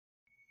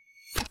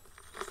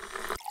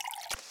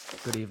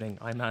Good evening,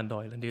 I'm Nan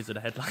Doyle and these are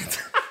the headlines.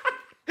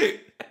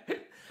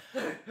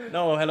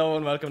 No, hello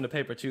and welcome to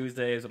Paper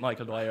Tuesdays with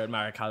Michael Dwyer and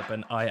Mark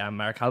Halpin. I am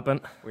Mark Halpin.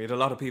 We had a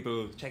lot of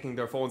people checking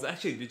their phones.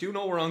 Actually, did you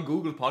know we're on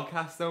Google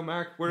Podcasts now,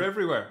 Mark? We're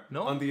everywhere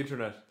on the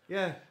internet.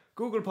 Yeah,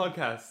 Google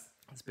Podcasts.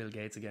 It's Bill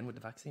Gates again with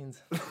the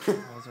vaccines.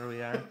 That's where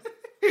we are.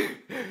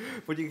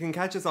 But you can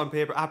catch us on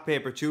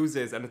Paper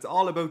Tuesdays, and it's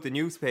all about the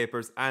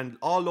newspapers, and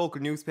all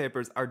local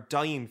newspapers are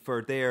dying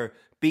for their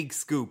big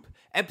scoop.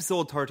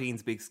 Episode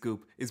 13's big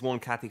scoop is one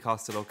Kathy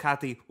Costello.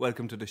 Kathy,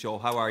 welcome to the show.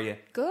 How are you?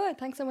 Good,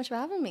 thanks so much for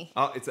having me.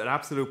 Oh, it's an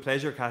absolute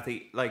pleasure,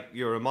 Kathy. Like,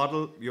 you're a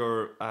model,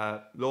 you're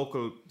a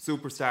local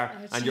superstar,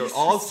 and you're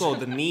also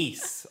the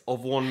niece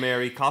of one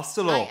Mary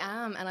Costello. I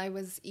am, and I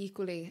was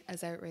equally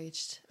as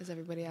outraged as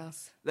everybody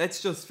else.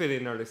 Let's just fill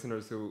in our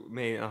listeners who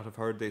may not have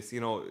heard this,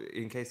 you know,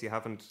 in case you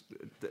haven't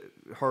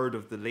heard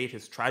of the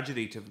latest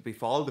tragedy to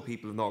befall the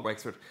people of North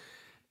Wexford.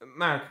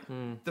 Mark,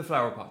 the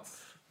flower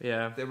pots.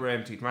 Yeah. They were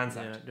emptied,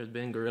 ransacked. Yeah, there's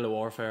been guerrilla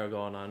warfare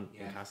going on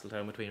in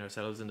Castletown between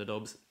ourselves and the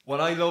Dubs.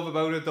 What I love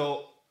about it,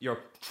 though, you're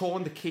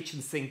throwing the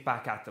kitchen sink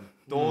back at them.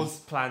 Those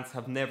plants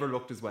have never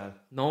looked as well.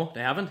 No,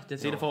 they haven't. Did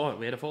you see the photo?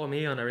 We had a photo of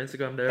me on our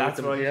Instagram there. That's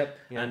with them. right. Yep.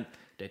 Yeah. And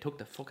they took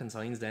the fucking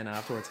signs then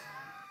afterwards.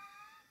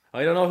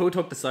 I don't know who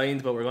took the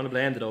signs, but we're going to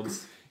blame the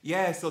Dubs.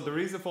 Yeah, so there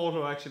is a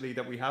photo actually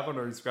that we have on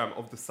our Instagram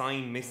of the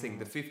sign missing,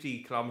 the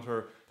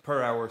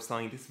 50-kilometre-per-hour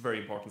sign. This is a very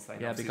important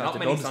sign. Yeah, obviously. because not the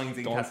many Dubs signs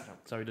in don't. Castletown.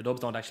 Sorry, the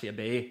Dubs don't actually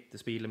obey the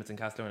speed limits in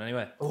Castletown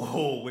anyway.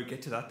 Oh, we'll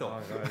get to that though. Oh,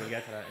 God, we'll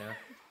get to that,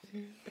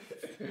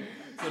 yeah.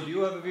 So do you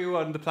have a view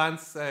on the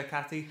plants,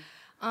 Kathy?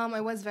 I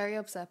was very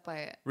upset by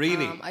it.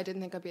 Really? I didn't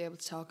think I'd be able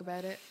to talk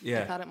about it.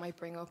 Yeah. I thought it might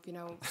bring up,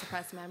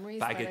 suppressed memories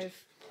Baggage. that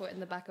I've put in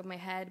the back of my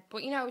head.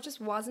 But, it just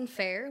wasn't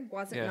fair,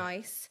 wasn't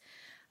nice.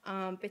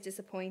 Bit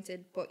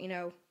disappointed, but,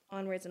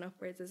 onwards and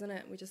upwards, isn't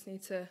it? We just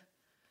need to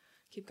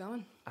keep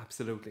going.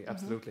 Absolutely.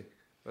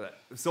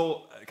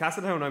 So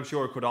Castletown, I'm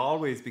sure, could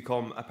always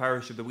become a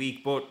parish of the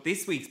week, but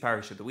this week's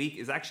parish of the week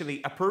is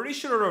actually a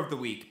parishioner of the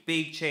week.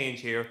 Big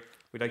change here.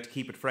 We'd like to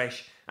keep it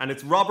fresh. And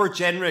it's Robert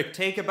Jenrick.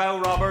 Take a bow,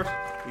 Robert.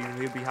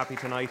 He'll be happy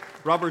tonight.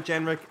 Robert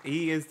Jenrick,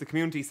 he is the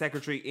Community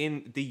Secretary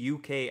in the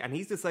UK, and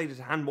he's decided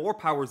to hand more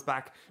powers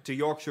back to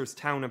Yorkshire's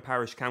town and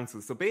parish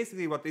councils. So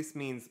basically what this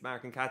means,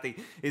 Mark and Kathy,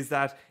 is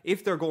that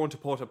if they're going to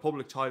put a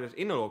public toilet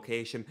in a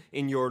location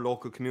in your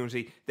local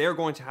community, they're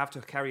going to have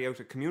to carry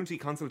out a community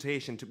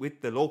consultation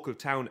with the local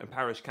town and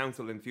parish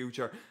council in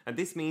future. And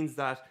this means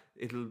that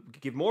it'll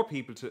give more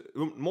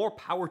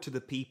power to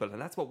the people,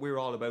 and that's what we're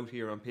all about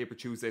here on Paper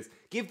Tuesdays.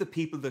 Give the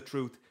people the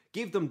truth,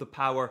 give them the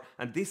power,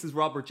 and this is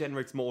Robert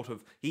Jenrick's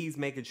motive. He's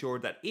making sure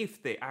that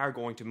if they are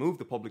going to move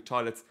the public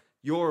toilets,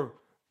 your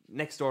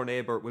next door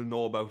neighbour will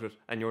know about it,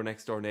 and your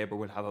next door neighbour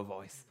will have a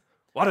voice.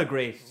 What a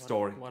great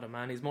story. What a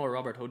man. He's more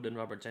Robert Hood than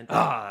Robert Gentry.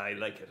 I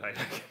like it. Like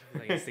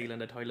he's stealing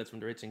the toilets from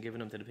the rich and giving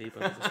them to the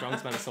people. There's a strong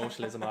smell of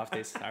socialism off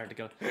this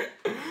article.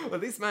 Well,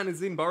 this man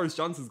is in Boris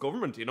Johnson's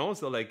government,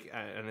 so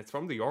and it's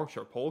from the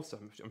Yorkshire Post.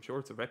 I'm sure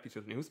it's a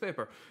reputable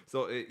newspaper.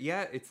 So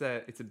it's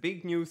a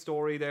big news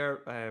story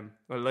there.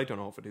 Well, I don't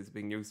know if it is a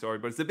big news story,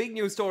 but it's a big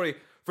news story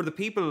for the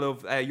people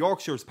of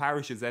Yorkshire's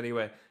parishes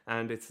anyway.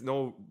 And it's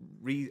no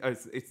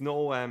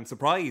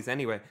surprise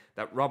anyway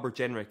that Robert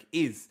Jenrick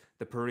is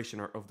the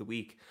parishioner of the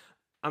week.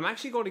 I'm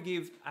actually going to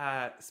give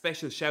a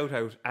special shout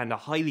out and a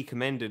highly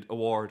commended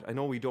award. I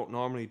know we don't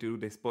normally do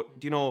this,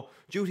 but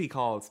duty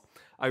calls.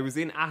 I was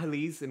in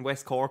Ahalees in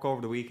West Cork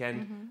over the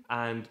weekend,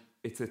 and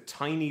it's a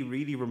tiny,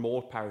 really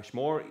remote parish,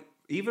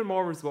 even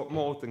more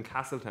remote than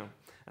Castletown,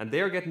 and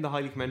they're getting the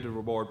highly commended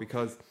reward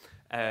because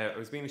I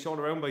was being shown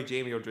around by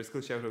Jamie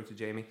O'Driscoll. Shout out to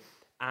Jamie,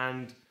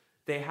 and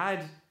they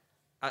had.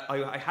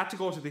 I had to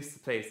go to this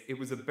place. It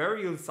was a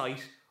burial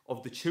site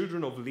of the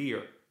Children of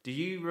Lear. Do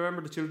you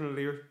remember the Children of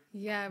Lear?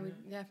 Yeah,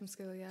 from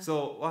school, yeah.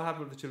 So, what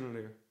happened with the Children of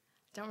Lear?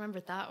 Don't remember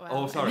it that well.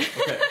 Oh, sorry.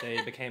 Okay.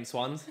 They became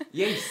swans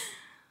Yes.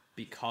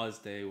 because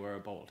they were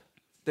bold.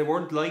 They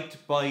weren't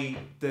liked by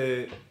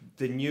the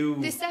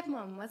new... The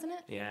stepmom, wasn't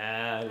it?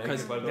 Yeah.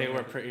 Because they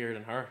were prettier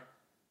than her.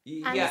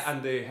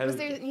 And they held... Was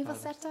there an evil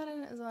stepdad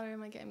in it as well, or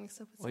am I getting mixed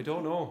up with I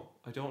something?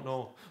 don't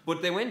know.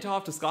 But they went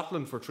off to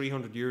Scotland for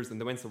 300 years, and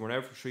they went somewhere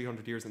else for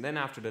 300 years, and then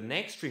after the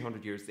next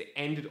 300 years, they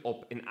ended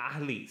up in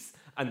Ahalees,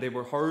 and they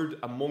were heard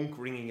a monk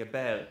ringing a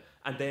bell,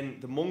 and then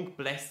the monk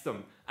blessed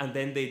them, and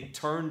then they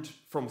turned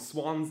from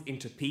swans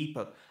into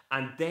people,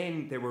 and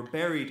then they were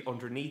buried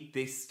underneath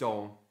this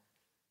stone.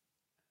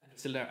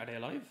 Still there? Are they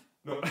alive?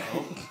 No.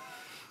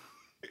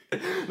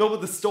 No,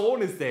 but the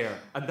stone is there,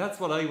 and that's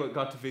what I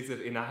got to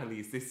visit in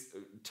Ahalees, this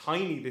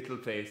tiny little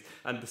place,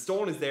 and the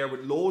stone is there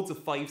with loads of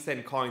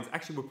 5-cent coins.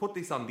 Actually, we'll put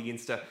this on the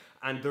Insta,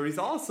 and there is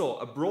also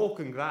a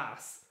broken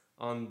glass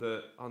on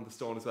the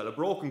stone as well, a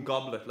broken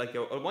goblet, like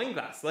a wine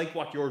glass, like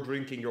what you're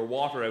drinking your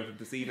water out of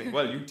this evening.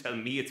 Well, you tell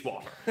me it's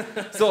water.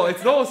 So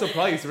it's no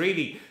surprise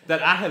really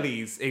that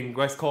Ahalees in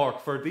West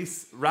Cork for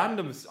this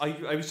random.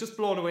 I was just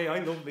blown away. I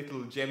love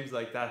little gems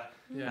like that.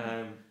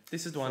 Yeah.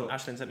 This is the one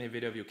Ashlyn sent me a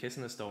video of you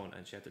kissing a stone,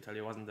 and she had to tell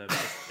you it wasn't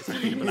it's a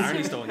Peter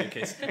Blarney stone you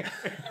kissed.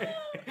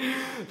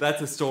 That's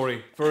a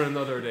story for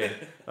another day.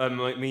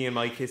 Me and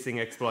my kissing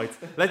exploits.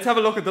 Let's have a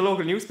look at the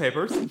local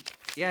newspapers.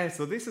 Yeah,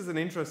 so this is an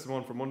interesting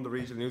one from one of the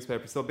regional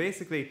newspapers. So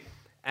basically,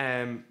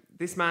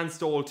 this man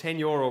stole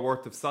 €10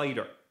 worth of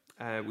cider.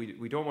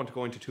 We don't want to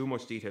go into too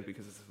much detail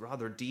because it's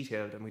rather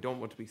detailed and we don't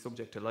want to be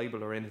subject to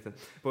libel or anything.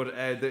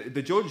 But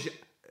the judge,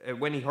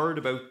 when he heard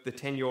about the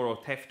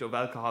 €10 theft of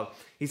alcohol,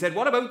 he said,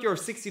 "What about your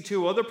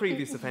 62 other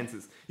previous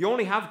offences? You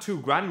only have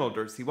 2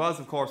 grandmothers." He was,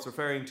 of course,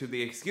 referring to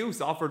the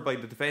excuse offered by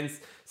the defence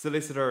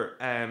solicitor,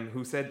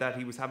 who said that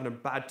he was having a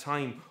bad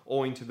time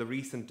owing to the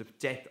recent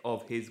death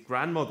of his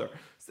grandmother.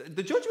 So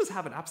the judge was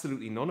having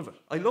absolutely none of it.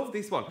 I love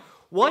this one.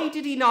 Why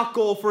did he not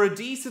go for a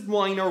decent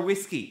wine or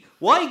whiskey?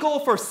 Why go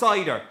for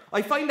cider?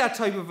 I find that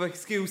type of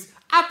excuse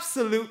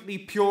absolutely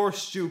pure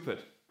stupid.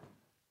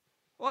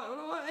 What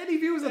any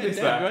views on this?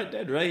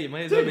 Dead right. You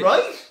might as Dead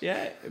well be, right?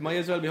 Yeah, it might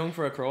as well be hung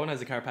for a crown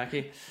as a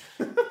Carpacci.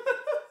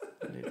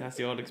 That's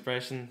the old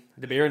expression.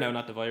 The beer now,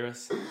 not the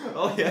virus.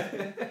 Oh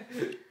yeah.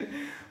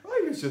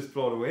 I was just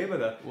blown away by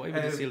that. Why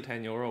would you steal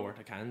 €10 worth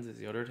of cans? Is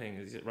the other thing.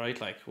 Is it right?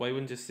 Like, why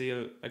wouldn't you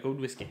steal a good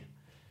whiskey?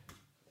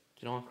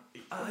 Do you know?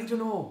 I don't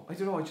know.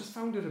 I just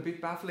found it a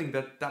bit baffling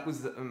that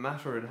was a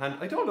matter in hand.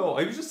 I don't know.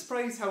 I was just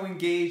surprised how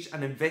engaged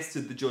and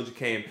invested the judge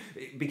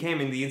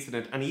became in the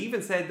incident. And he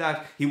even said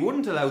that he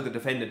wouldn't allow the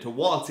defendant to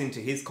waltz into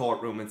his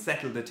courtroom and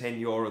settle the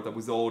 €10 that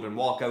was owed and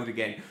walk out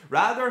again.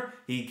 Rather,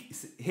 he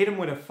hit him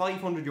with a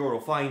 €500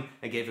 fine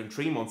and gave him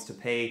 3 months to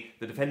pay.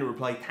 The defendant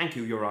replied, "Thank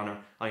you, Your Honour.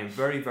 I am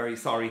very, very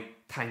sorry.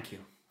 Thank you."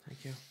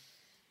 Thank you.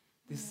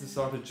 This is the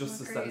sort of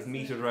justice that is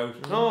meted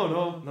out.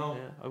 No.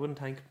 Yeah, I wouldn't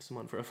thank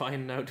someone for a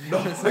fine now, to be No,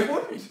 honest. I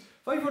wouldn't.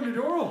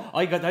 €500.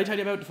 I tell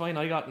you about the fine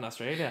I got in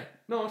Australia.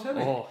 No, tell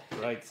me. Oh,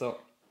 right, so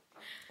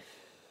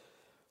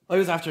I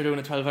was after doing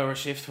a 12-hour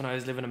shift when I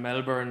was living in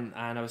Melbourne,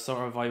 and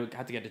I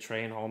had to get the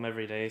train home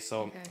every day,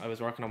 so I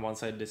was working on one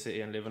side of the city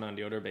and living on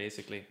the other,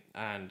 basically.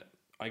 And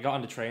I got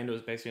on the train, there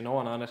was basically no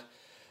one on it.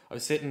 I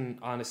was sitting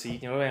on a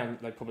seat, on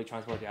like public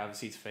transport, you have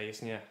seats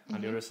facing you on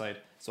the other side.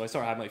 So I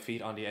sort of had my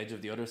feet on the edge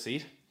of the other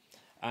seat.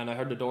 And I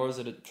heard the doors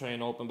of the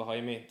train open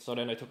behind me. So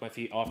then I took my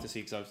feet off the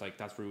seat because I was like,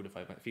 that's rude if I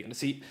have my feet on the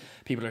seat.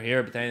 People are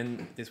here. But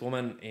then this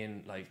woman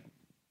in like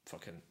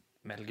fucking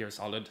Metal Gear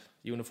Solid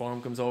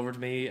uniform comes over to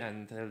me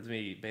and tells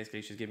me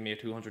basically she's giving me a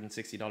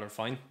 $260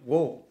 fine.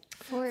 Whoa.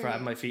 For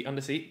having my feet on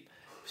the seat.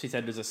 She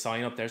said there's a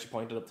sign up there. She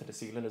pointed up to the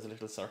ceiling. There's a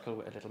little circle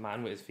with a little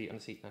man with his feet on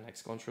the seat and an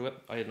X going through it.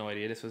 I had no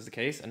idea this was the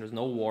case. And there's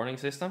no warning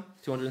system.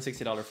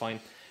 $260 fine.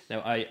 Now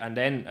and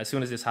then as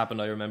soon as this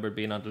happened, I remembered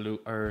being on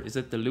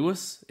the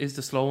Lewis is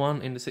the slow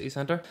one in the city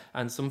centre,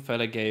 and some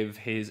fella gave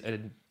his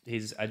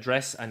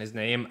address and his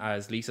name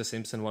as Lisa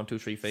Simpson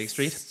 123 Fake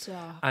Street.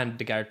 Stop. And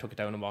the guard took it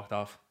down and walked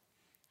off.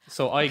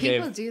 So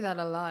People do that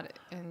a lot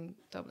in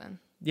Dublin.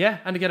 Yeah,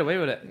 and they get away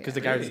with it because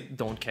the guards Really?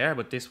 don't care,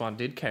 but this one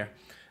did care.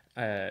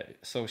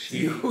 So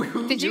she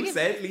Did you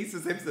said Lisa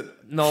Simpson?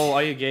 No,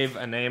 I gave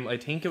a name. I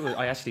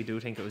actually do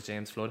think it was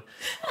James Flood.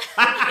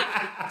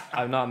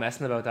 I'm not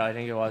messing about that. I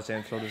think it was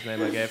James Flood was the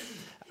name I gave.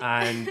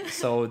 And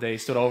so they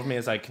stood over me and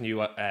was like, "Can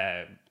you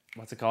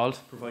what's it called?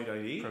 Provide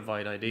ID?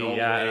 Provide ID." No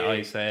yeah, and way.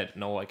 I said,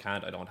 "No, I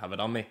can't. I don't have it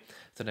on me."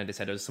 So then they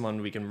said there's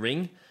someone we can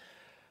ring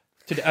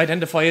to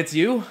identify it's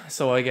you.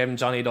 So I gave him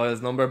Johnny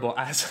Doyle's number, but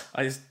as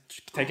I was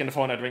taking the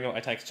phone, I'd ring him, I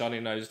text Johnny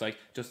and I was like,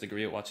 just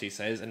agree with what she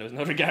says. And there was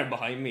another guard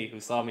behind me who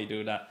saw me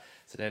do that.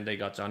 So then they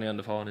got Johnny on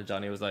the phone and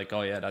Johnny was like,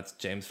 "Oh yeah, that's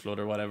James Flood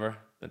or whatever."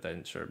 But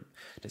then sure,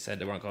 they said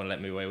they weren't going to let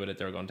me away with it.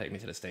 They were going to take me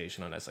to the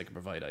station unless I could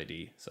provide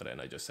ID. So then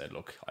I just said,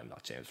 "Look, I'm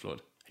not James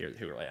Flood.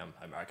 Here I am.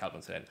 I'm Mark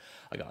Halpin." So then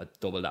I got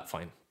double that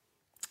fine.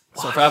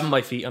 What? So for having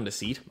my feet on the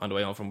seat on the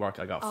way home from work,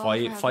 I got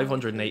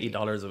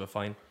 $580 of a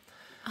fine.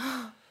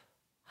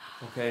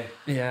 Okay.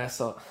 Yeah,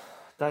 so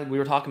that we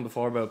were talking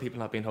before about people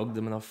not being hugged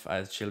them enough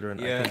as children.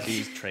 Yeah. I think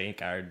these train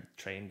guards.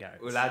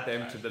 We'll add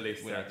them to the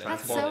list. We'll there. add them.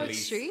 That's Transport so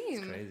police. extreme.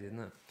 It's crazy, isn't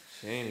it?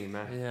 Shiny,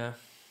 man. Yeah.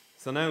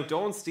 So now,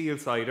 don't steal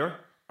cider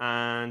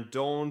and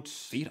don't...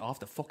 Feet off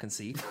the fucking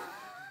seat.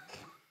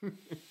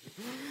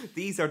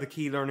 These are the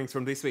key learnings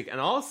from this week.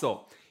 And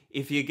also,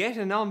 if you get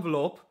an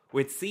envelope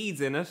with seeds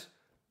in it,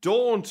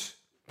 don't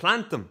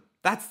plant them.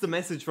 That's the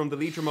message from the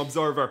Leitrim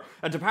Observer.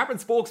 A department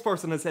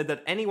spokesperson has said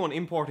that anyone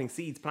importing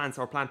seeds, plants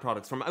or plant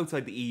products from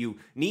outside the EU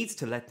needs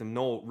to let them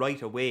know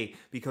right away,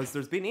 because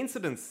there's been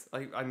incidents,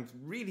 I'm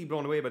really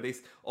blown away by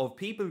this, of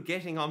people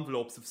getting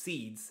envelopes of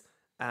seeds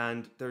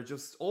and they're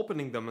just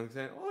opening them and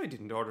saying, "Oh, I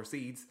didn't order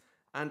seeds."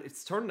 And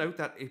it's turned out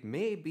that it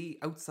may be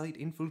outside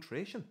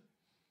infiltration.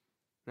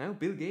 Now,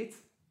 Bill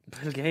Gates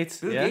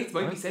Gates might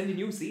right. be sending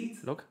you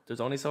seeds. Look,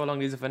 there's only so long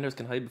these offenders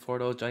can hide before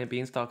those giant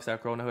beanstalks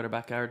start growing out of their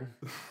back garden.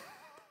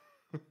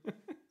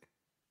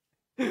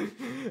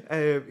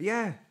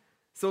 Yeah.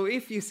 So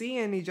if you see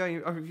any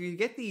giant, or if you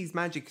get these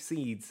magic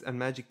seeds and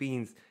magic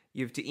beans,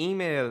 you have to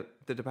email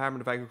the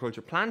Department of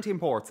Agriculture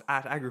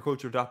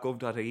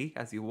plantimports@agriculture.gov.ie,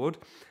 as you would.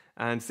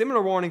 And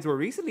similar warnings were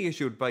recently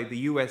issued by the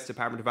US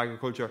Department of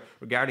Agriculture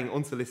regarding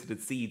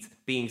unsolicited seeds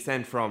being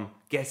sent from,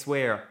 guess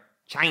where?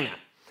 China.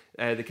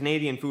 The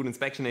Canadian Food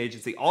Inspection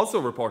Agency also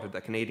reported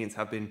that Canadians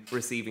have been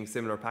receiving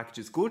similar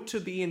packages. Good to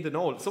be in the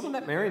know. Someone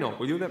let Mary know.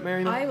 Will you let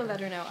Mary know? I will let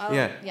her know.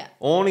 Yeah.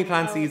 Only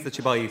plant seeds that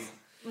she buys.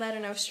 Let her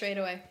know straight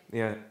away.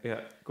 Yeah.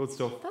 Good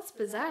stuff. That's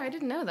bizarre. I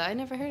didn't know that. I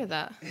never heard of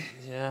that.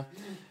 Yeah.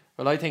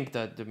 Well, I think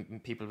that the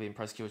people being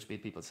persecuted should be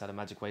people selling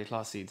magic weight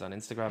loss seeds on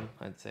Instagram.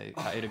 I'd say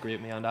I'd agree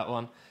with me on that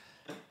one.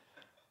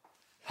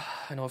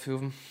 I know a few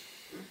of them.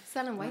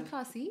 Selling weight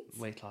loss seeds?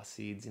 Weight loss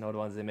seeds, you know, the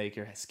ones that make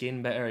your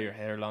skin better, your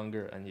hair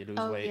longer, and you lose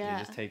weight. Yeah.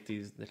 You just take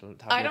these little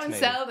tablets. I don't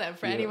sell them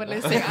for anyone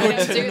listening. I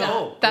don't do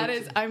that. That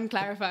is, I'm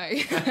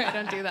clarifying. I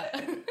don't do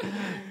that.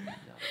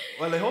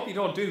 Well, I hope you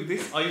don't do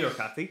this either,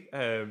 Kathy.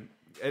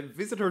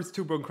 Visitors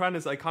to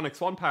Buncrana's iconic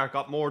Swan Park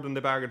got more than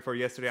they bargained for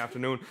yesterday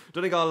afternoon.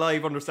 Donegal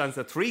Live understands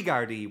that 3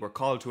 Gardaí were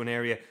called to an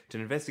area to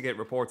investigate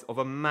reports of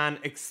a man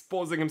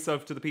exposing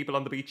himself to the people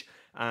on the beach.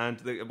 And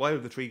while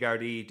the 3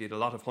 Gardaí did a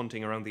lot of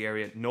hunting around the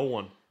area, no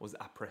one was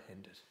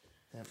apprehended.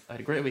 Yeah, I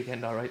had a great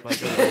weekend, all right,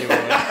 Michael.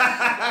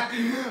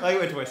 I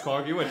went to West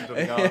Cork, you went to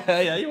Donegal.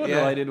 Yeah, you wonder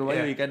why I did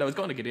my weekend. I was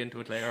going to get into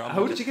it later on.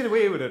 How did you get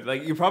away with it?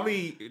 Like, you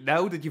probably,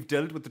 now that you've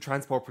dealt with the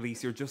transport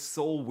police, you're just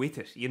so with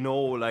it. You know,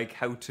 like,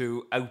 how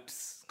to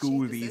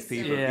outschool these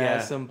people. Yeah,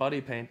 some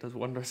body paint does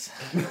wonders.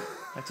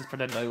 I just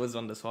pretended I was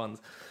on the Swans.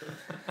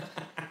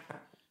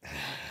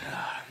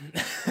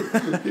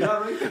 Yeah,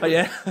 right? Oh,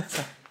 yeah.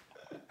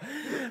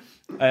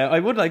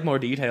 I would like more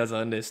details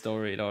on this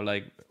story, though.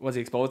 Like, was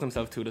he exposing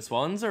himself to the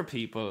Swans or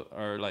people,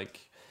 or like,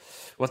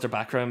 what's their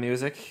background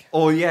music?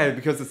 Oh yeah,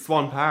 because it's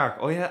Swan Park.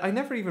 Oh yeah, I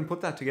never even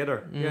put that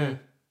together.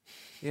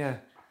 Yeah.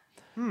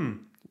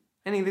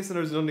 Any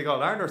listeners in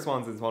Donegal, are there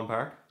swans in Swan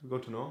Park?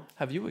 Good to know.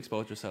 Have you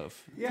exposed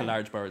yourself to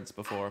large birds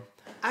before?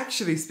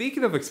 Actually,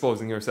 speaking of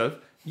exposing yourself,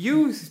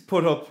 you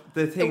put up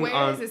the thing Where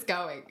on... is this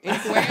going? Where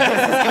is this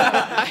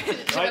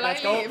going? Will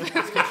let's I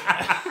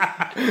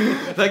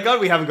leave? Thank God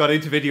we haven't got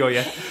into video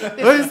yet.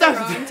 This is the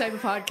wrong type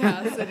of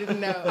podcast. I didn't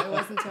know. I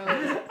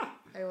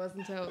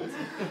wasn't told.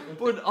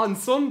 But on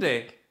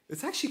Sunday,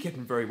 it's actually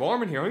getting very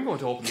warm in here. I'm going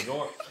to open the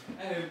door.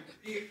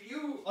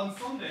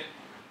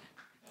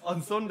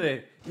 On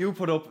Sunday, you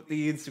put up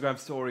the Instagram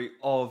story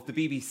of the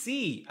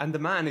BBC and the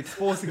man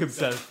exposing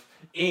himself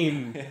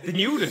in the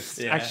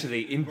nudist,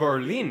 actually, in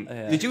Berlin.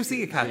 Did you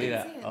see it, Kathy?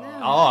 Yeah.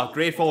 Oh,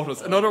 great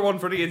photos. Another one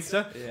for the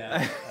Insta.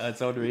 Yeah,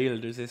 it's unreal.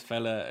 There's this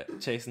fella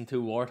chasing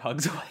 2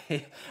 warthogs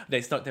away.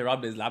 They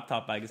robbed his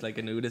laptop bag. It's like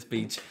a nudist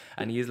beach,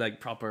 and he's like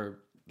proper,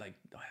 like,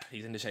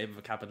 he's in the shape of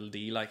a capital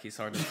D, like he's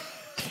sort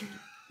of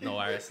no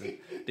arse. And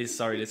this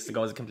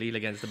goes completely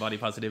against the body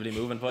positivity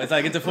movement, but it's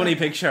like, it's a funny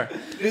picture.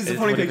 It's a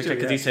funny picture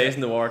because he's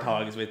chasing the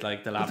warthogs with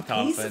like the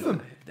laptop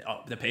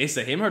the pace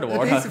of him or the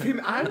warthog. The pace of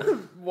him and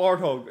the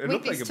warthog. It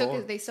looked like a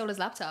ball. They stole his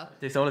laptop.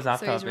 They stole his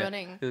laptop. So he's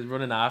running. He was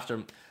running after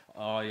him.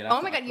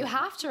 Oh my God! You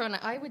have to run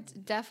it. I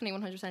would definitely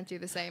 100% do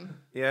the same.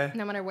 Yeah.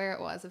 No matter where it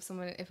was,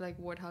 if like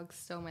warthogs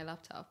stole my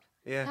laptop,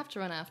 yeah, I'd have to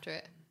run after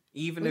it.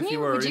 Even if you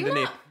were in the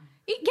nip.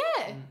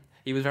 Yeah.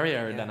 He was very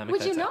aerodynamic.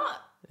 Would you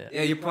not?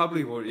 Yeah, you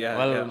probably would. Yeah.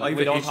 Well,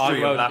 we don't talk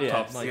about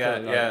laptops.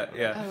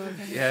 Yeah. Oh,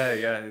 okay.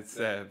 Yeah. It's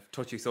a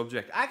touchy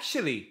subject.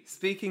 Actually,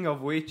 speaking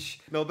of which,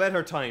 no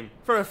better time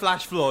for a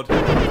flash flood.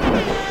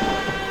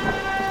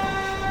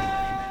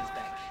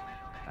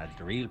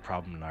 The real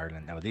problem in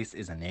Ireland, now this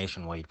is a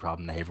nationwide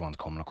problem that everyone's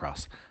coming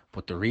across,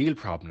 but the real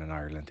problem in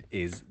Ireland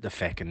is the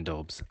feckin'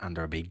 dubs and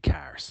their big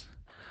cars.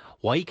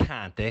 Why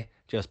can't they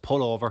just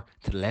pull over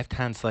to the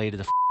left-hand side of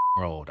the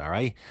road,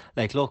 alright?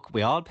 Like, look,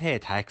 we all pay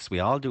tax, we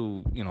all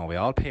do, we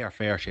all pay our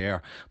fair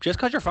share. But just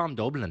because you're from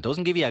Dublin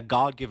doesn't give you a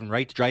God-given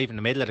right to drive in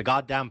the middle of the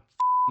goddamn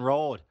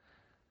road.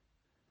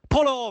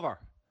 Pull over!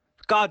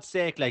 For God's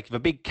sake, like, if a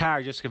big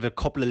car just give a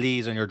couple of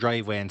leaves on your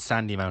driveway in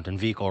Sandymount and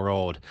Vico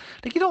Road,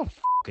 like, you don't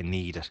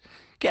need it.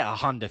 Get a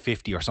Honda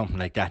 50 or something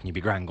like that and you'd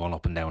be grand going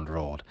up and down the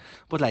road.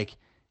 But like,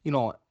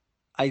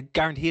 I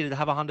guarantee they'd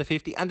have a Honda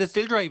 50 and they're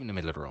still driving in the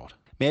middle of the road.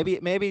 Maybe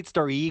it's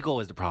their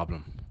ego is the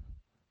problem,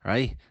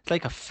 right? It's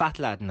like a fat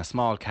lad in a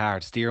small car,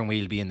 the steering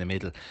wheel be in the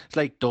middle. It's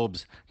like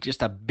dubs,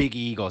 just have big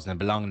egos and they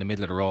belong in the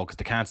middle of the road because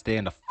they can't stay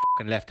on the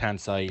fucking left-hand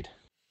side.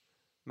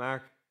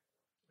 Mark?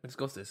 I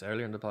discussed this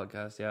earlier in the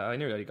podcast. Yeah, I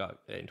nearly got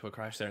into a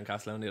crash there in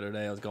Castletown the other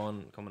day. I was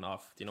coming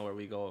off, do you know where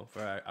we go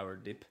for our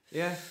dip?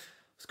 Yeah.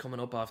 Was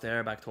coming up off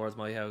there back towards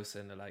my house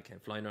and like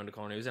came flying around the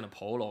corner. He was in a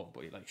polo,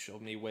 but he like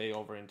shoved me way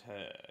over into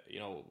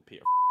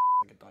Peter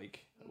like a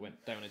dyke. I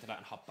went down into that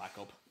and hopped back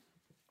up.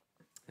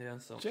 Yeah,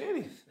 so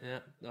Jamie. Yeah,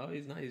 no,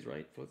 he's not. He's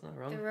right. Foot's not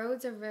wrong. The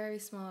roads are very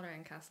small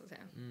around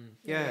Castletown.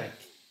 Yeah, like,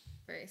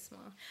 very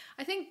small.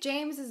 I think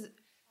James is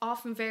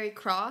often very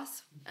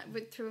cross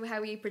through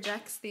how he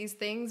projects these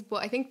things,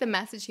 but I think the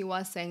message he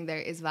was saying there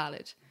is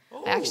valid.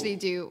 I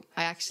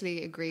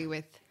actually agree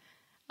with.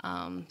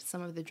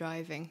 Some of the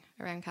driving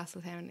around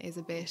Castletown is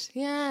a bit,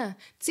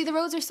 See, the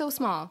roads are so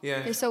small.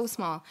 Yeah. They're so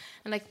small.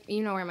 And like,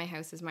 where my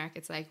house is, Mark,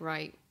 it's like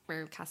right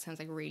where Castletown's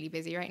like really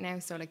busy right now.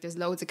 So like there's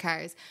loads of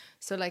cars.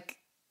 So like,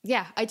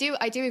 yeah, I do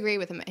agree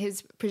with him.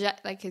 His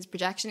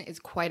projection is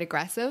quite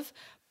aggressive,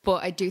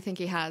 but I do think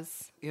he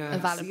has a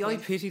valid point.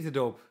 I pity the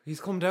dub. He's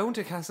come down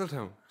to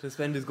Castletown to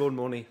spend his good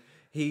money.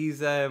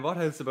 He's what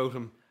else about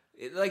him?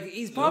 Like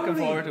he's probably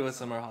looking forward to a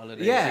summer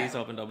holiday. Yeah. He's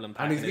up in Dublin and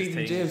packing he's his leaving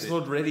things, James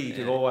Flood ready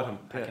to go at him.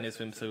 packing his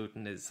swimsuit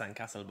and his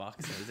sandcastle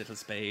box and his little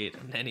spade,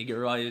 and then he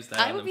arrives down.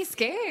 I would be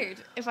scared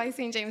if I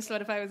seen James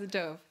Flood if I was a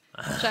dove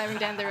driving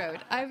down the road.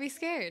 I would be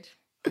scared.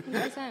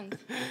 100%.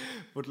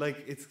 But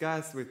like it's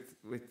gas with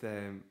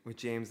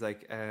James,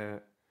 like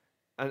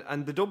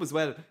and the dub as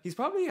well. He's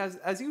probably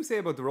as you say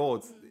about the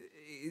roads.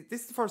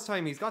 This is the first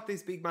time he's got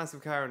this big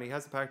massive car and he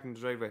has it parked in the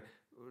driveway.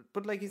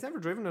 But like he's never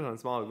driven it on a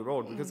small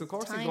road because of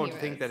course he's going to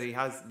think that he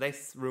has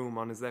less room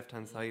on his left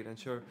hand side. And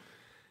sure,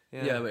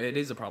 Yeah, but it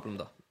is a problem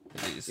though.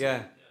 It is.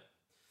 yeah.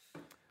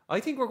 I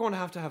think we're going to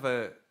have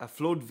a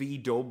Flood v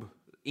Dub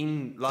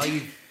in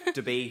live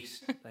debate.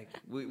 Like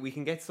we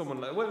can get someone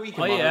like we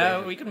can. Oh yeah,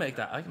 moderate it. we can make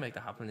that. I can make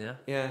that happen. Yeah.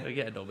 Yeah. We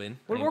get a dub in.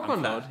 We'll work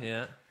on that.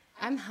 Yeah.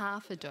 I'm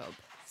half a dub.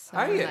 So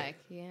Are you? like,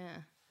 yeah.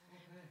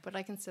 But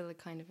I can still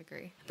kind of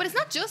agree. But it's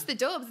not just the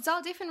dubs, it's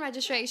all different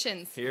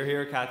registrations.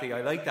 Here, Kathy.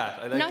 I like that.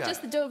 I like Not that.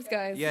 just the dubs,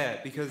 guys.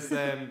 Yeah, because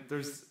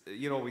there's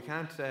we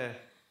can't.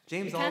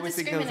 James You can't always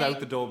signals discriminate. out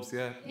the dubs.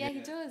 Yeah. Yeah, he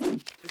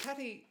does.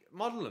 Kathy,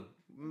 modelling.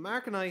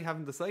 Mark and I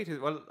haven't the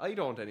slightest. Well, I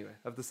don't anyway.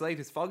 Have the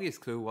slightest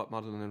foggiest clue what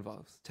modelling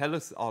involves. Tell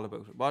us all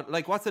about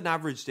it. What's an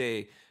average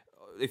day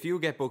if you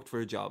get booked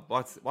for a job?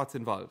 What's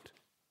involved?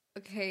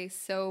 Okay,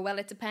 so, well,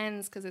 it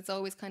depends because it's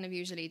always kind of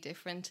usually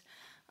different.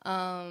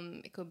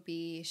 It could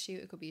be a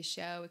shoot, it could be a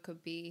show, it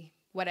could be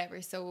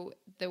whatever. So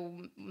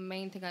the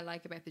main thing I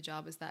like about the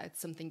job is that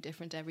it's something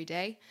different every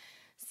day.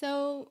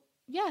 So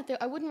yeah,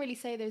 I wouldn't really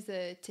say there's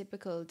a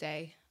typical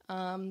day.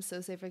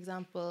 So say for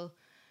example,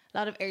 a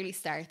lot of early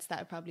starts, that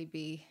would probably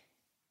be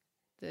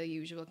the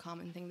usual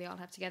common thing they all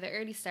have together.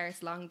 Early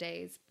starts, long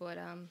days, but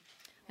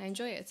I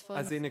enjoy it. It's fun.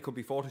 As in, it could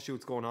be photo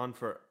shoots going on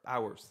for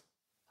hours.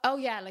 Oh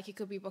yeah, like you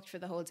could be booked for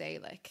the whole day,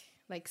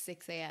 like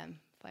 6 a.m.,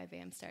 5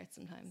 a.m. starts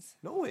sometimes.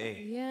 No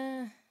way.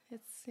 Yeah,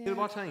 it's yeah. Till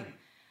what time?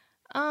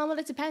 Well,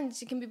 it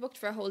depends. You can be booked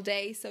for a whole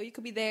day, so you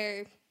could be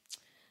there.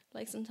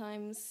 Like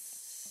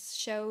sometimes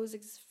shows,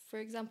 for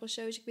example,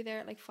 shows you could be there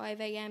at like 5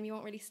 a.m. You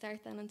won't really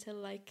start then until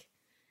like,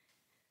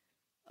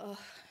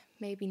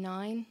 maybe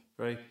 9.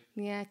 Right.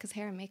 Yeah, because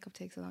hair and makeup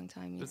takes a long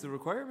time. Does it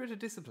require a bit of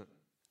discipline?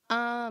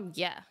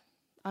 Yeah.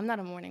 I'm not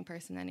a morning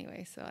person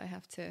anyway, so I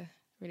have to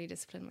really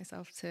discipline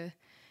myself to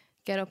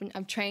get up, and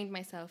I've trained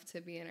myself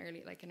to be an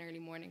early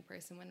morning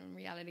person when in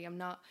reality I'm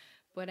not.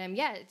 But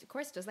yeah, of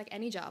course it does. Like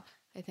any job,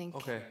 I think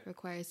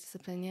requires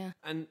discipline. Yeah.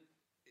 And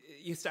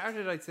you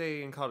started, I'd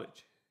say, in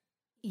college.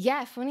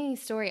 Yeah, funny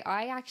story.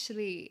 I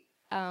actually,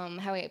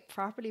 how I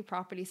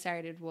properly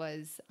started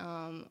was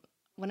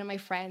one of my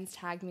friends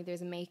tagged me.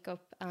 There's a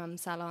makeup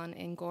salon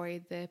in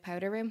Gorey, the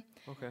Powder Room.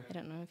 Okay. I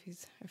don't know if you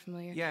are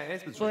familiar. Yeah,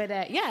 Esmond's.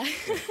 But yeah.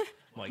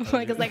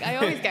 Michael's like I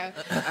always go.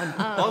 And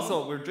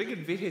also, we're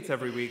drinking Vit-Hits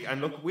every week,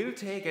 and look, we'll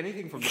take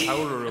anything from the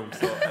powder room.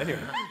 So anyway,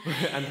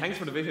 and thanks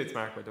for the Vit-Hits,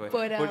 Mark, by the way.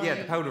 But yeah,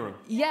 the powder room.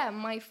 Yeah,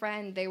 my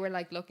friend, they were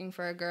like looking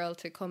for a girl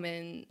to come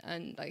in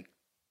and like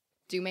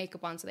do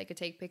makeup on so they could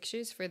take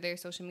pictures for their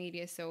social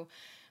media. So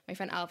my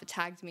friend Alva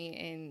tagged me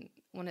in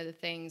one of the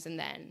things, and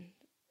then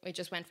it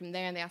just went from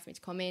there. And they asked me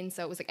to come in,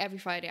 so it was like every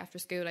Friday after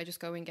school, I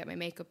just go and get my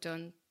makeup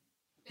done.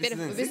 It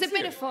was a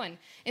bit of fun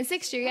in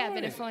sixth year, a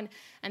bit of fun.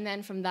 And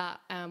then from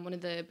that, one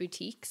of the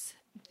boutiques,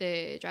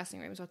 the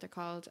dressing room is what they're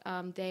called,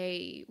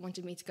 they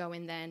wanted me to go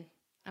in then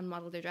and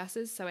model their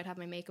dresses. So I'd have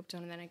my makeup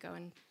done and then I'd go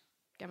and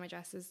get my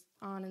dresses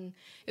on, and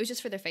it was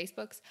just for their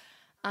Facebooks.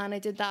 And I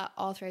did that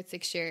all throughout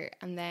sixth year.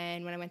 And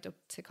then when I went up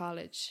to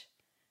college,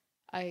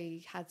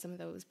 I had some of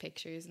those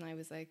pictures and I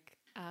was like,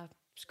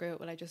 screw it,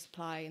 will I just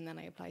apply? And then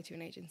I applied to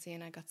an agency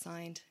and I got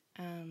signed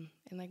in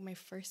like my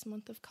first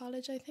month of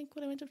college, I think,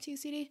 when I went up to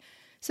UCD.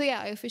 So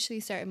yeah, I officially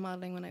started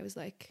modelling when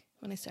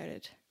I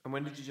started. And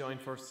when did you join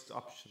First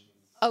Option?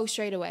 Oh,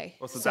 straight away.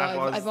 Oh, so that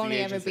was I've only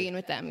the ever agency. been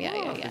with them.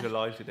 Yeah, Bit of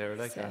loyalty there, I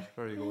like that.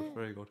 Very good,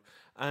 very good.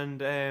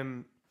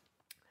 And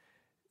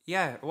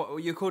yeah,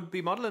 you could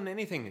be modelling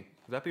anything.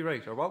 Would that be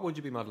right? Or what would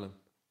you be modelling?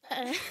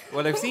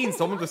 Well, I've seen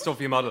some of the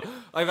stuff you model.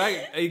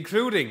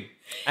 Including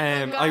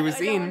I was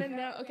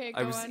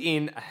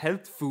in a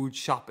health food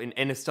shop in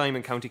Ennistimon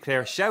in County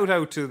Clare. Shout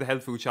out to the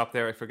health food shop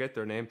there. I forget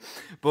their name,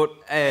 but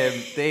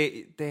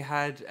they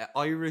had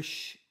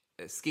Irish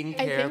skincare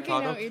I think product. I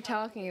know what you're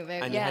talking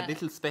about. And you had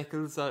little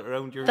speckles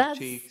around your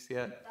cheeks.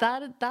 Yeah,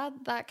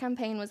 that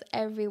campaign was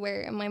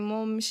everywhere. And my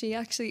mum,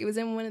 it was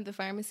in one of the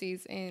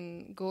pharmacies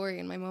in Gorey,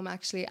 and my mum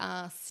actually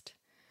asked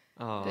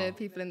the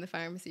people in the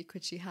pharmacy,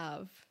 could she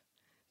have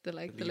the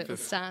little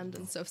stand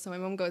and stuff. So my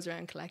mum goes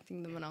around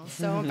collecting them and all.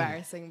 So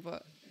embarrassing,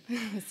 but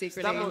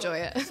secretly enjoy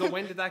it. So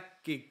when did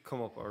that gig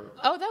come up? Or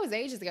oh, that was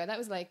ages ago. That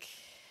was like,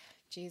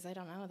 geez, I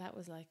don't know. That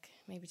was like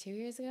maybe 2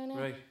 years ago now.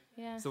 Right.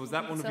 Yeah. So was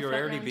that one of your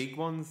early big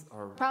ones?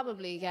 Or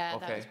probably, yeah.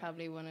 Okay. That was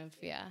probably one of,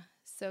 yeah.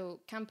 So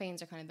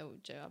campaigns are kind of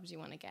the jobs you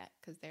want to get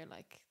because they're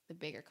like the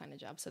bigger kind of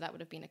jobs. So that would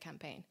have been a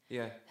campaign.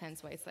 Yeah.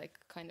 Hence why it's like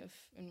kind of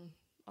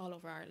all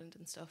over Ireland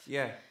and stuff.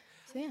 Yeah.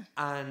 So yeah.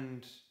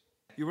 And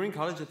you were in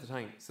college at the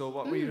time. So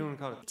what were you doing in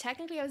college?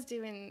 Technically, I was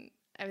doing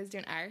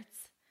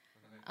arts,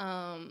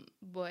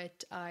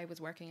 but I was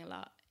working a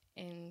lot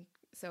in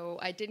So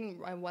I didn't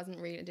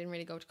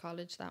really go to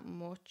college that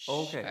much.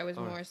 Okay, I was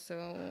all more right.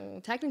 so,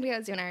 technically I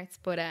was doing arts,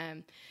 but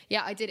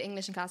yeah, I did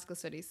English and classical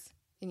studies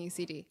in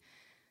UCD.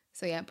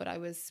 So yeah, but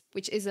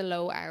which is a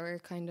low hour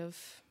kind of,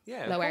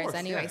 Yeah, of low hours course,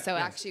 anyway. yeah, So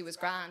yeah. actually it was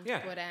grand.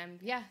 Yeah. But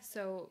yeah,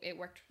 so it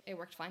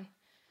worked fine.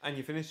 And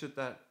you finished at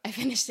that. I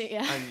finished it,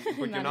 yeah. But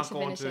you're not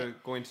Managed to finish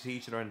it. going to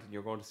teach it or anything.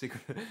 You're going to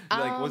secret.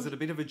 Like, was it a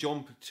bit of a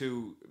jump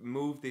to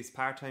move this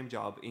part-time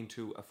job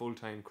into a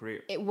full-time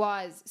career? It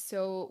was.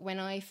 So when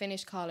I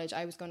finished college,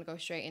 I was going to go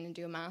straight in and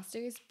do a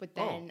master's. But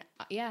then,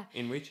 yeah,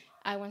 In which?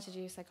 I wanted to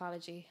do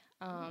psychology.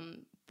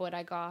 But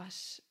I got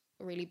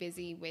really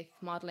busy with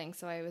modeling.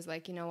 So I was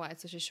like, you know what?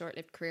 It's such a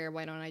short-lived career.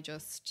 Why don't I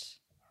just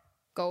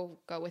go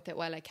with it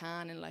while I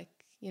can? And like,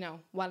 you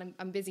know, while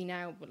I'm busy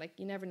now, but like,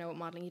 you never know with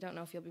modeling. You don't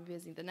know if you'll be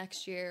busy the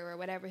next year or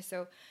whatever.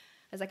 So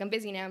I was like, I'm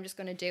busy now. I'm just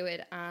going to do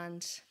it.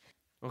 And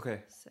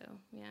Okay. so,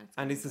 yeah. It's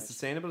And going is it good.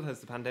 sustainable?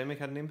 Has the pandemic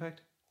had an impact?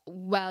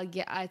 Well,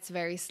 yeah, it's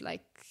very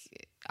like,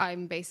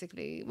 I'm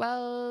basically,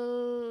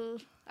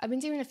 I've been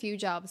doing a few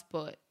jobs,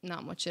 but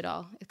not much at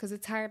all because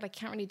it's hard. Like,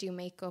 can't really do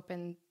makeup,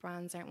 and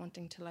brands aren't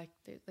wanting to like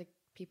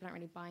people aren't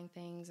really buying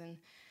things, and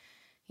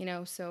you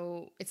know,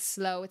 so it's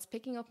slow. It's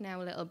picking up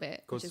now a little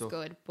bit, Good which stuff. is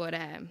good. But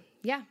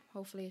yeah,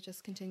 hopefully it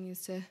just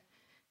continues to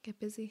get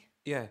busy.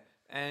 Yeah.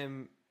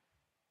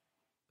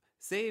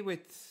 Say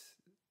with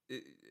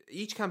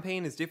each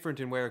campaign is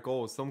different in where it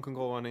goes. Some can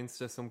go on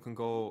Insta, some can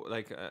go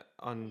like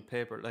on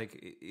paper.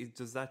 Like,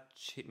 does that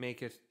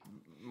make it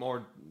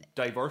more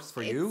diverse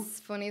for you?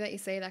 It's funny that you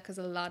say that because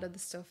a lot of the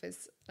stuff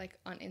is like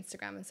on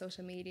Instagram and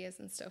social medias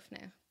and stuff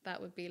now.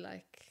 That would be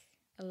like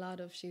a lot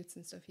of shoots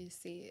and stuff you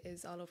see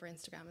is all over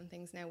Instagram and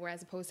things now.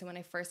 Whereas opposed to when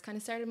I first kind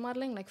of started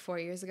modeling, like 4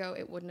 years ago,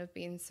 it wouldn't have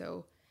been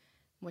so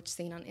much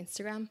seen on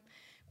Instagram.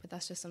 But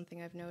that's just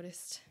something I've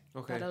noticed.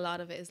 Okay. That a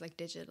lot of it is like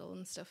digital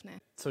and stuff now.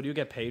 So do you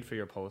get paid for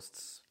your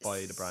posts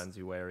by the brands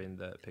you wear in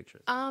the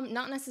pictures?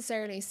 Not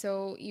necessarily.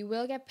 So you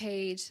will get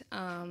paid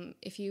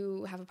if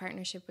you have a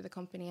partnership with a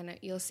company, and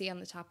you'll see on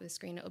the top of the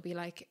screen it'll be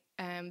like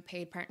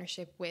paid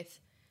partnership with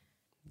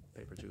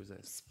Paper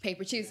Tuesdays.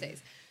 Paper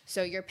Tuesdays.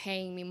 So you're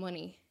paying me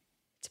money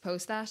to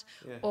post that.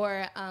 Yeah.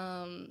 Or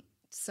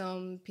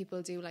some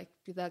people do like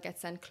they'll get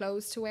sent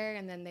clothes to wear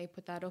and then they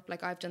put that up.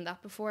 Like I've done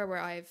that before where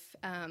I've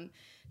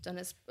done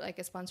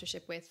a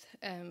sponsorship with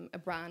a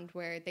brand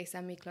where they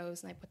send me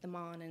clothes and I put them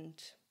on and,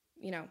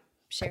 you know,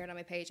 share it on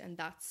my page, and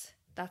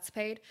that's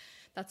paid,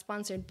 that's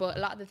sponsored. But a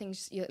lot of the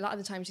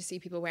times you see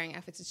people wearing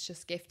outfits, it's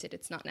just gifted,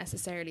 it's not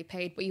necessarily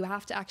paid, but you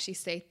have to actually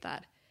state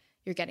that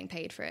you're getting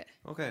paid for it.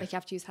 Okay. Like you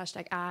have to use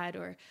hashtag ad,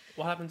 or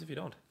What happens if you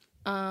don't?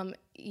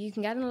 you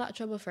can get in a lot of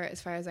trouble for it,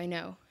 as far as I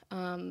know.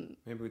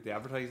 Maybe with the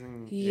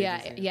advertising. Yeah,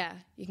 agency? yeah,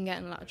 you can get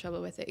in a lot of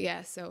trouble with it.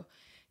 Yeah, so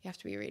you have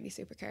to be really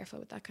super careful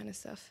with that kind of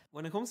stuff.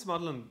 When it comes to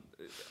modelling,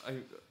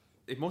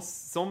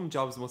 some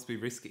jobs must be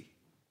risky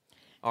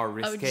or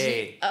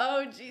risque.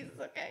 Oh, jeez.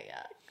 Okay,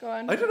 yeah. Go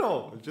on. I don't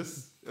know.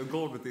 I'm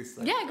going with this.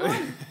 Like. Yeah, go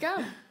on.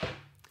 Go.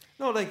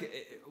 No,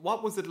 like,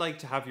 what was it like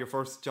to have your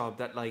first job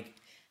that like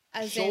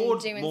As in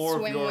showed doing more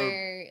of your?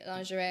 swimwear,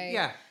 lingerie.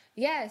 Yeah.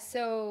 Yeah.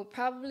 So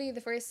probably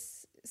the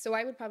first. So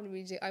I would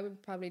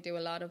probably do a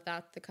lot of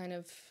that.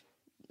 A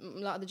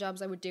lot of the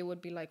jobs I would do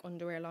would be like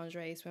underwear,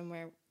 lingerie,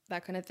 swimwear,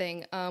 that kind of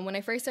thing. When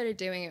I first started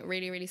doing it,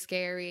 really, really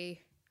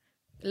scary,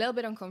 a little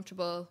bit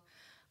uncomfortable.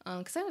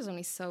 Because I was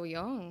only so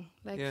young,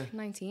 like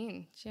 19. Do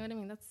you know what I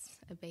mean? That's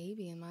a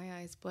baby in my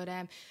eyes. But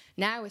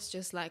now it's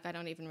just like I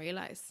don't even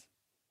realize.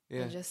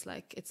 Yeah. I'm just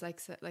like, it's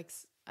like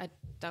I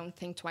don't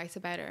think twice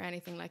about it or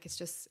anything. Like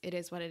it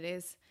is what it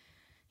is,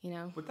 you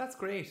know. But that's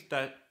great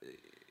that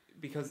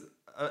because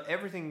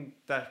everything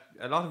that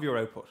a lot of your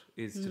output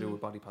is to do with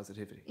body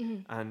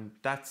positivity, and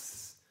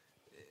that's.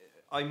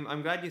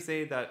 I'm glad you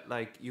say that.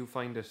 Like you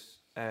find it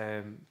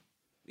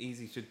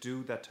easy to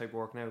do that type of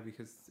work now,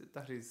 because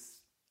that is,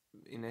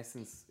 in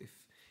essence,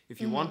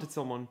 if you wanted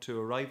someone to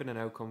arrive at an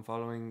outcome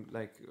following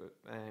like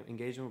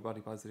engagement with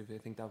body positivity, I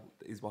think that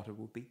is what it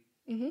would be.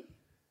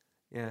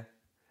 Yeah.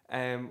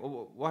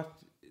 What,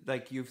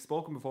 like, you've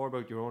spoken before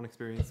about your own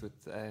experience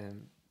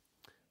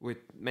with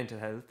mental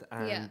health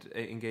and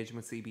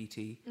engagement with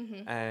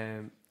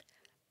CBT.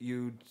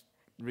 You'd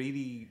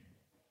really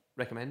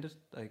recommend it,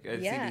 like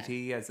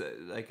CBT as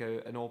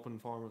an open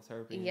form of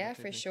therapy? Yeah,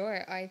 for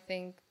sure. I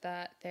think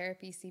that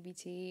therapy,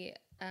 CBT,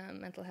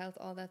 mental health,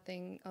 all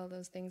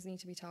those things need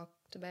to be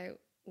talked about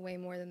way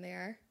more than they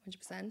are.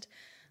 100%.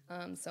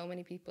 So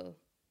many people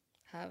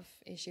have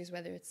issues,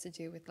 whether it's to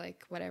do with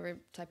like whatever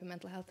type of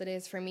mental health it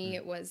is. For me,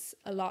 it was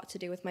a lot to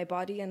do with my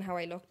body and how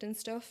I looked and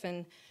stuff.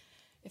 And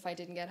if I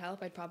didn't get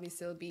help, I'd probably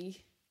still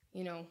be,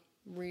 you know,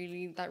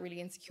 really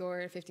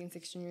insecure 15,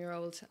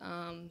 16-year-old.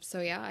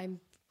 So yeah, I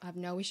have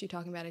no issue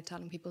talking about it,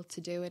 telling people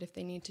to do it if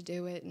they need to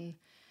do it. And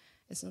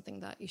it's nothing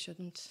that you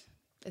shouldn't,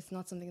 it's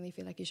not something they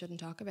feel like you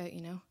shouldn't talk about,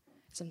 you know.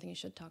 It's something you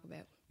should talk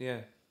about.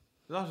 Yeah.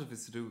 A lot of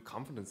it's to do with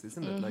confidence,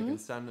 isn't it? Like,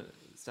 and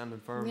standing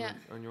firm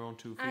on your own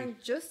 2 feet.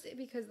 And just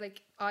because,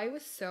 like, I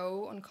was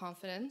so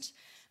unconfident,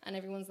 and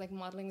everyone's like,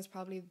 modelling is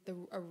probably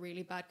a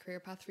really bad career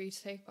path for you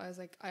to take. But I was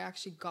like, I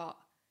actually got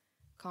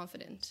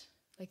confident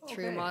like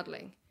through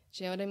modeling.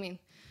 Do you know what I mean?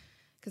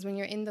 Because when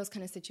you're in those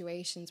kind of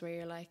situations where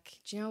you're like,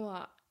 do you know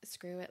what?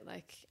 Screw it.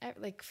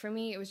 Like for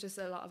me, it was just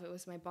a lot of it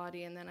was my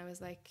body. And then I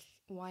was like,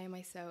 why am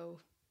I so,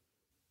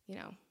 you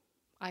know,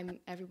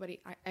 everybody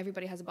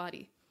has a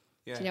body.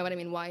 Yeah. Do you know what I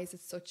mean? Why is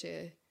it such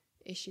a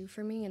issue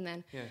for me? And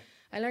then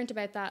I learned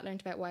about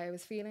why I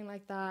was feeling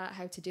like that,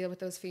 how to deal with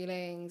those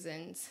feelings.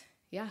 And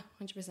yeah,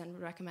 100%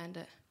 would recommend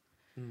it.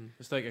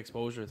 It's like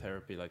exposure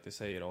therapy. Like they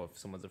say, you know, if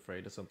someone's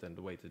afraid of something,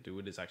 the way to do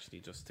it is actually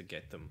just to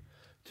get them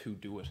to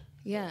do it.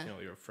 Yeah. Like, you know,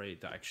 you're afraid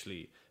to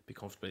actually be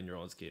comfortable in your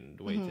own skin.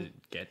 The way to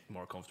get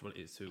more comfortable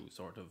is to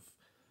sort of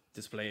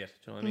display it.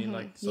 Do you know what I mean?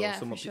 Like, so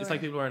it's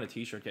like people wearing a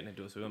t-shirt getting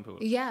into a swimming pool.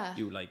 Yeah.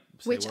 You like,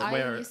 which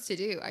I used to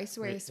do. I used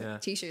to wear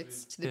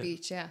t-shirts to the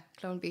beach. Yeah.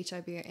 Clone Beach,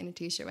 I'd be in a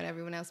t-shirt when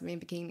everyone else would be in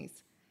bikinis.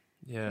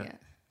 Yeah.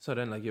 So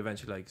then, like, you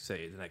eventually, like,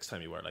 say the next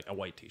time you wear like a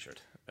white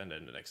t-shirt, and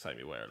then the next time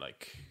you wear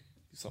like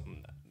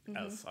something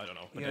else, I don't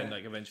know, but then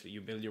like eventually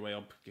you build your way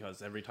up,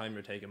 because every time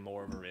you're taking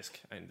more of a risk,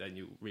 and then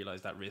you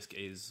realize that risk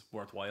is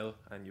worthwhile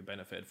and you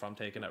benefit from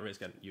taking that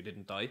risk and you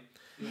didn't die.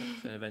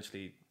 Then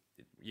eventually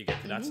you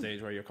get to that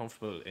stage where you're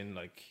comfortable in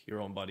like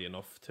your own body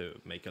enough to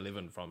make a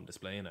living from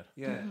displaying it.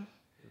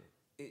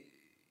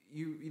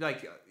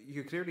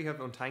 You clearly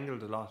have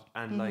untangled a lot,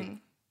 and like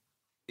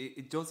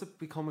it does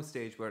become a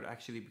stage where it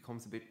actually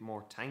becomes a bit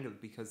more tangled,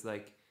 because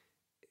like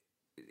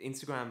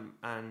Instagram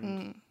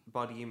and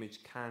body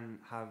image can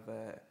have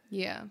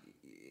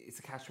it's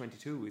a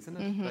catch-22, isn't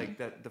it? Like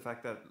that, the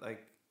fact that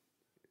like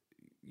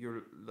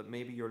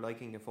maybe you're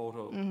liking a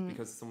photo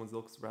because of someone's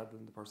looks rather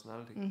than the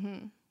personality.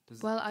 Do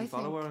you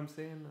follow what I'm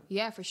saying?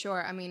 Yeah, for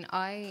sure. I mean,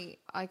 I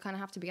kind of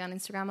have to be on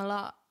Instagram a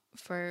lot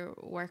for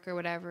work or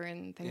whatever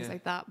and things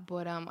like that,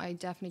 but I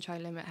definitely try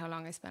to limit how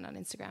long I spend on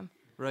Instagram.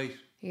 Right.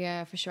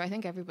 Yeah, for sure. I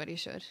think everybody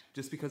should.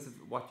 Just because of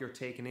what you're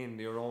taking in,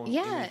 your own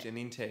image and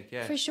intake.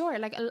 Yeah, for sure.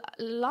 Like a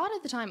lot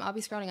of the time I'll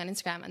be scrolling on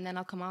Instagram and then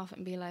I'll come off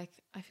and be like,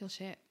 I feel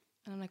shit.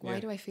 And I'm like, why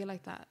do I feel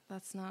like that?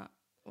 That's not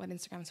what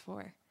Instagram's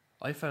for.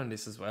 I found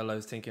this as well. I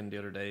was thinking the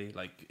other day,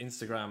 like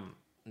Instagram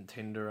and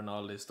Tinder and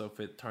all this stuff,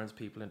 it turns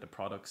people into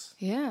products.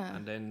 Yeah.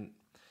 And then,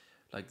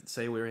 like,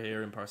 say we're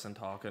here in person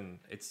talking,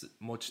 it's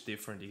much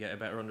different. You get a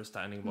better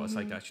understanding of what it's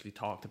like to actually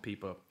talk to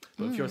people.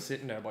 But if you're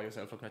sitting there by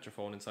yourself looking at your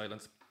phone in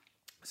silence,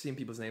 seeing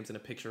people's names in a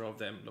picture of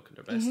them looking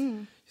their best,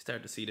 you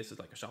start to see this as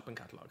like a shopping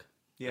catalogue.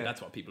 Yeah. And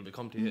that's what people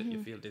become to you.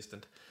 You feel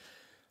distant.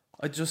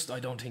 I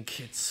don't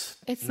think it's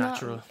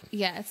natural.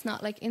 It's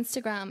not like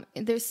Instagram.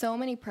 There's so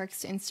many perks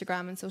to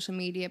Instagram and social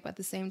media, but at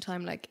the same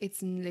time, like,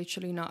 it's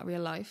literally not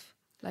real life.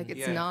 Like,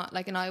 it's not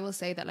like, and I will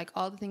say that, like,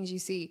 all the things you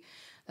see,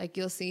 like,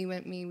 you'll see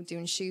with me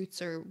doing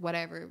shoots or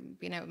whatever,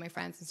 being out with my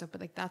friends and stuff, but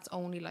like, that's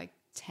only like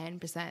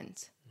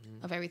 10%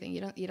 of everything.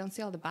 You don't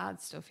see all the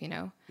bad stuff, you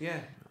know.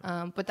 Yeah.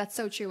 But that's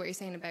so true what you're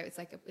saying about it's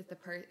like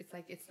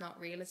it's not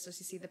real. It's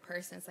just you see the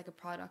person. It's like a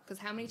product. Because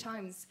how many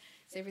times,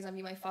 say for example,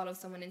 you might follow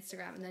someone on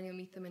Instagram and then you'll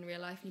meet them in real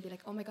life and you'll be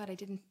like, oh my god, I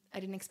didn't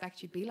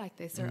expect you'd be like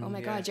this, or oh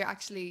my god,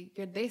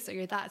 you're this or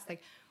you're that. It's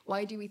like,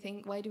 why do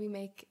we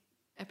make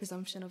a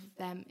presumption of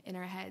them in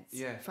our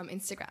heads from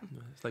Instagram?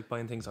 It's like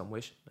buying things on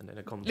Wish and then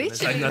it comes. Literally.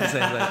 It's like not the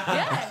same. Like.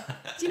 Yeah.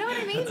 Do you know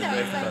what I mean?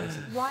 Though it's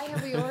like, why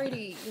have we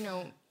already, you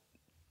know,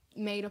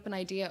 made up an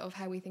idea of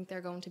how we think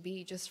they're going to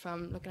be just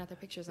from looking at their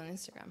pictures on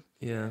Instagram?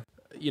 Yeah,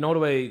 you know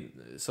the way.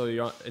 So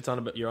you're on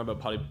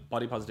about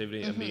body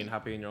positivity and being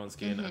happy in your own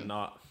skin and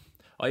not.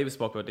 I even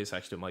spoke about this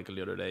actually with Michael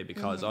the other day,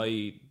 because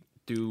I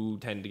do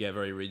tend to get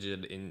very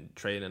rigid in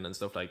training and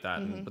stuff like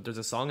that. But there's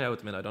a song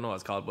out, I don't know what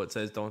it's called, but it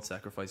says "Don't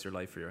sacrifice your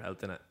life for your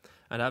health" in it,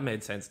 and that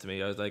made sense to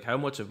me. I was like, how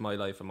much of my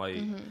life am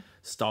I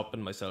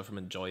stopping myself from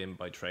enjoying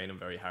by training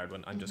very hard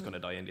when I'm just going to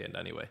die in the end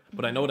anyway?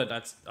 But I know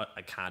that's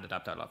I can't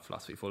adapt that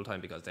philosophy full time,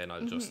 because then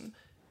I'll just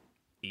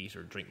eat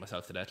or drink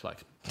myself to death.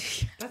 Like,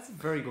 that's a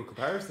very good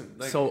comparison.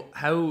 Like, so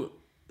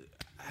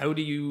how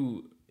do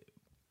you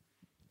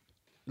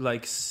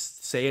like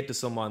say it to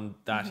someone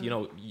that you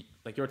know,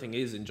 like, your thing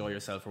is enjoy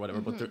yourself or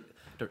whatever, but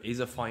there is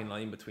a fine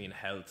line between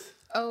health.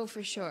 Oh,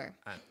 for sure.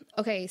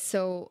 Okay,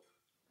 so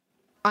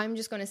I'm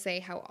just going to say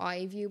how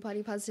I view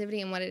body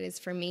positivity and what it is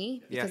for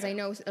me, because I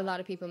know a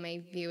lot of people may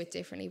view it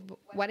differently. But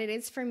what it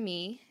is for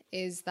me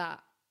is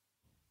that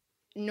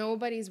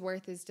nobody's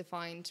worth is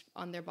defined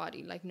on their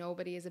body. Like,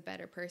 nobody is a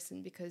better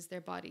person because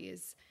their body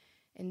is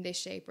in this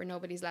shape, or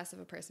nobody's less of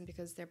a person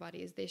because their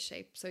body is this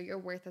shape. So your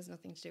worth has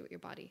nothing to do with your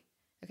body.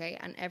 Okay,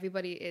 and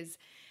everybody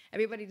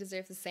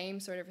deserves the same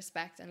sort of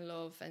respect and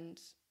love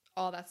and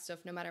all that stuff,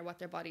 no matter what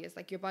their body is.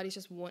 Like, your body's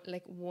just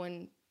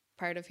one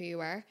part of who you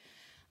are.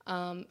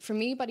 For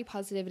me, body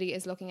positivity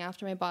is looking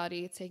after my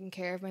body. It's taking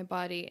care of my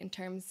body. In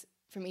terms,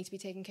 for me to be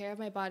taking care of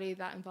my body,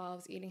 that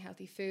involves eating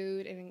healthy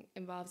food. It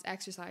involves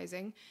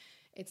exercising.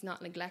 It's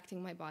not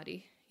neglecting my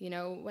body. You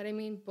know what I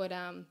mean? But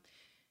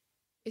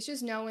it's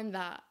just knowing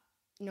that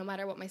no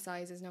matter what my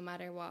size is, no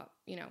matter what,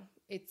 you know,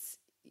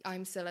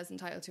 I'm still as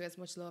entitled to as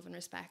much love and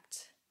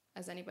respect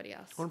as anybody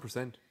else.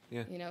 100%.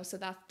 Yeah. You know, so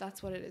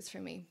that's what it is for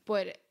me.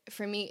 But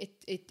for me,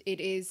 it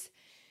is,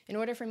 in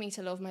order for me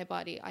to love my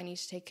body, I need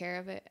to take care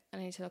of it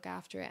and I need to look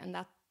after it. And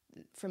that,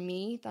 for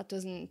me, that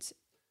doesn't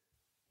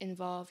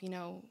involve,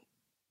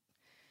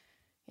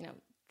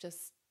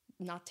 just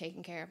not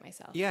taking care of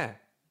myself. Yeah.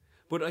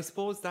 But I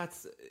suppose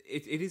that's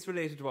it is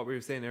related to what we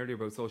were saying earlier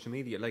about social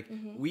media. Like,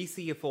 we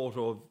see a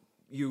photo of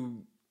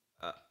you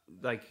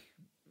like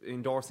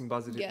endorsing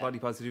body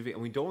positivity,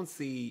 and we don't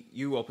see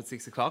you up at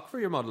 6 o'clock for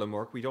your modelling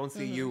work. We don't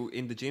see you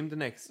in the gym the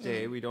next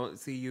day. We don't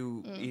see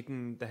you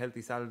eating the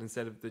healthy salad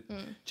instead of the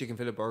chicken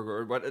fillet burger,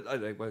 or what.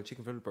 Well,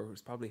 chicken fillet burger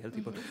is probably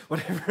healthy, but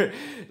whatever.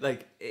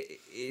 Like,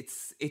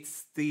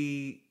 it's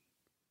the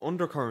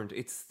undercurrent.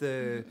 It's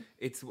the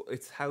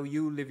it's how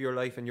you live your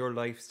life and your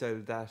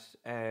lifestyle that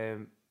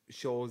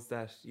shows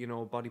that,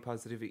 body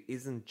positivity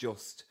isn't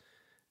just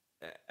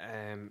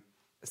a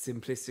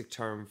simplistic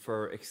term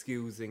for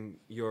excusing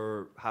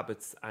your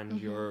habits and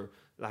your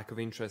lack of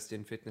interest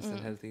in fitness and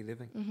healthy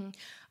living.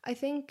 I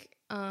think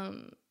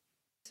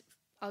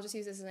I'll just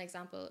use this as an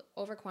example.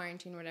 Over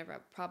quarantine or whatever, I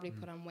probably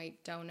put on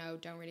weight, don't know,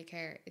 don't really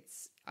care.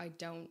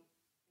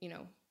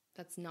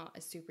 That's not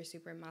a super,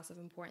 super massive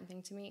important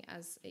thing to me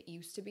as it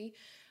used to be.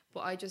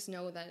 But I just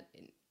know that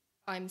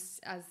I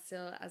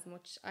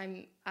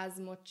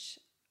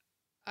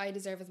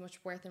deserve as much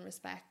worth and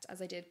respect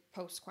as I did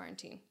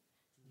post-quarantine.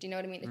 Do you know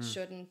what I mean?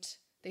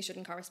 They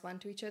shouldn't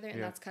correspond to each other.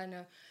 And that's kind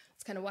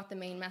of what the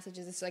main message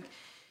is. It's like,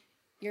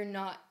 you're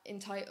not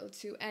entitled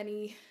to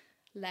any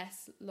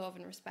less love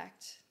and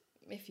respect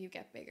if you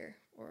get bigger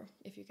or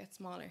if you get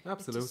smaller.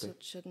 Absolutely.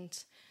 It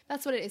shouldn't.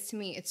 That's what it is to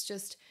me. It's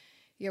just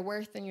your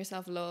worth and your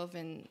self-love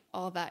and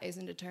all that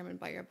isn't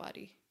determined by your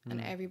body. And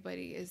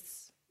everybody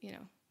is,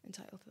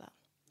 entitled to that.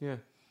 Yeah.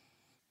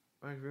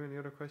 Have you any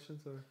other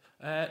questions? Or?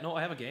 No,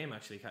 I have a game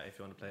actually, Kat, if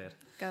you want to play it.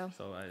 Go.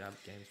 So I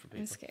have games for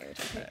people. I'm scared.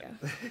 Okay,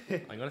 go.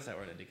 I'm going to start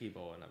with a dicky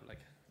bow and I'm like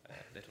a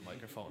little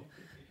microphone.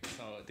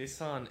 So this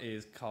one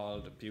is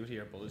called Beauty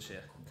or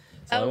Bullshit.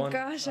 So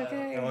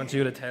Okay. I want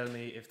you to tell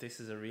me if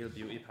this is a real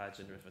beauty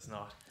pageant or if it's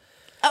not.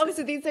 Oh,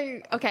 so these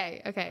are...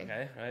 Okay.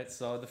 Okay, right.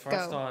 So the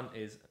first one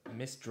is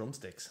Miss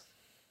Drumsticks.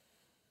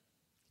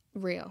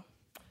 Real.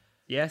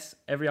 Yes,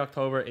 every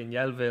October in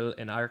Yellville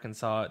in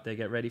Arkansas, they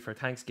get ready for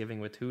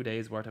Thanksgiving with 2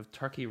 days worth of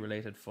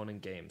turkey-related fun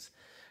and games,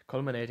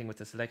 culminating with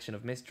the selection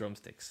of Miss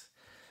Drumsticks.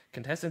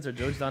 Contestants are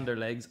judged on their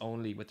legs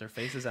only, with their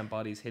faces and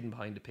bodies hidden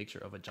behind a picture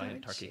of a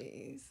giant turkey.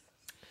 Jeez.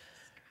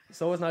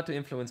 So as not to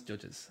influence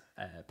judges.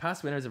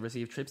 Past winners have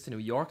received trips to New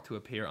York to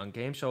appear on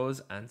game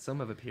shows, and some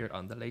have appeared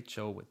on The Late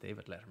Show with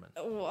David Letterman.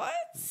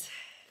 What?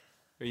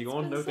 Are you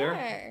going out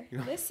there?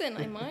 Listen,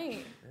 I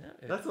might.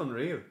 That's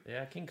unreal.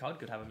 Yeah, King Cod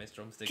could have a Miss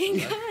Drumsticks. King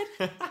as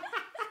well. Cod.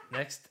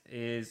 Next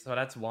is, so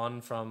that's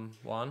one from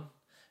one.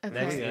 Okay.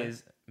 Next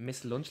is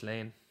Miss Lunch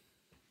Lane.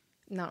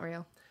 Not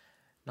real.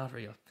 Not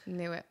real.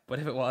 Knew it. But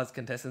if it was,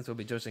 contestants will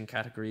be judged in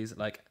categories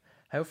like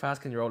how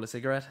fast can you roll a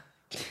cigarette,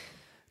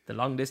 the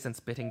long distance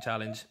spitting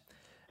challenge,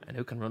 and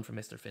who can run for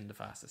Mr. Finn the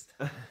fastest.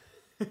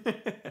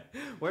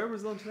 Where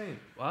was Lunch Lane?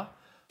 What?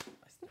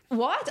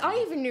 What?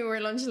 I even knew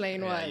where Lunch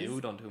Lane Yeah, was. you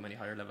done too many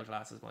higher level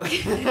classes, man.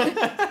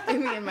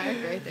 Me and Mark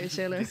right there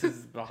chilling. This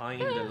is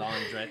behind the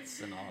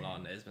laundrettes and all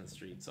on Esmond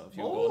Street. So if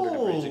you go under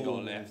the bridge and go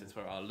left, it's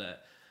where all the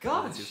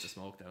lads used to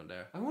smoke down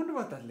there. I wonder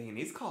what that lane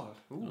is called.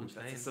 Ooh, Lunch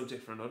that's Lane. a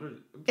subject for another.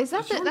 Is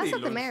that Surely that's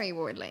not the Lunch- Mary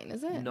Ward Lane,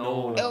 is it?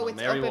 No. Oh, it's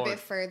Mary up Ward. a bit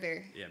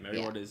further. Yeah, Mary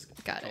Ward is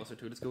Got it. closer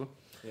to the school.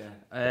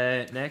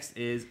 Yeah. Next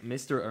is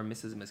Mr. or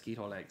Mrs.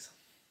 Mosquito Legs.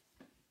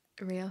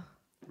 Real.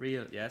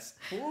 Real, yes.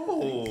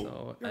 Oh,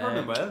 So, you're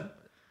running well.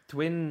 To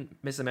win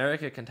Miss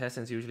America,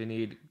 contestants usually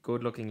need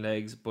good-looking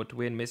legs, but to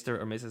win Mr.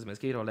 or Mrs.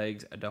 Mosquito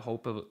Legs, the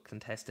hopeful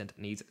contestant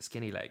needs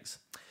skinny legs.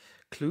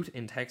 Clute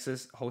in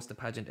Texas hosts the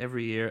pageant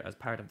every year as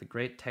part of the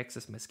Great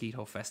Texas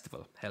Mosquito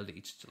Festival, held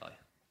each July.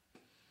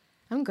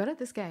 I'm good at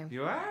this game.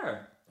 You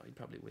are. Oh, you'd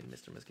probably win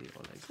Mr.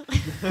 Mosquito Legs.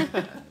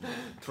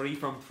 3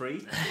 from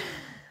 3.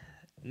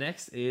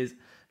 Next is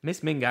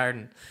Miss Ming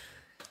Garden.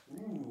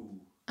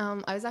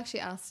 I was actually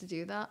asked to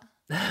do that.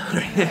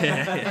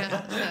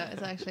 Yeah, so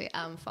it's actually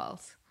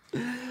false.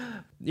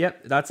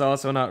 Yep, that's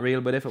also not real,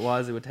 but if it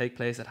was, it would take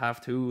place at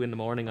 2:30 in the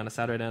morning on a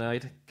Saturday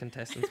night.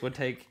 Contestants would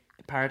take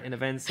part in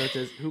events such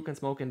as who can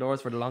smoke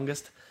indoors for the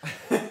longest.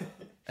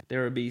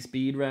 There would be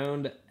speed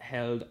round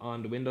held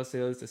on the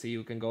windowsills to see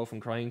who can go from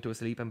crying to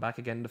asleep and back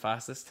again the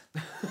fastest.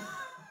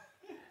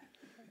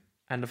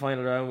 And the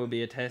final round will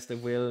be a test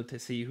of will to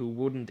see who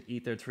wouldn't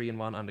eat their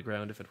 3-in-1 on the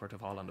ground if it were to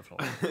fall on the floor.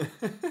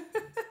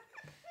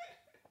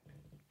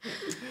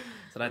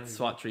 So that's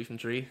what, 3 from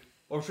 3?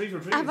 Or 3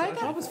 from 3. Have I That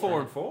got- was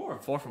 4 and 4.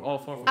 4 from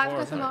 4. I've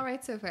got them all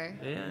right so far.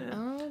 Yeah.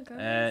 Oh,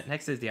 God.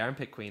 Next is the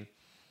armpit queen.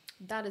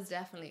 That is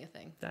definitely a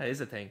thing. That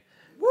is a thing.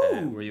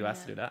 Woo! Were you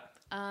asked to do that?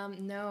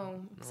 No,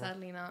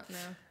 sadly not,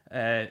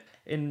 no.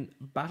 In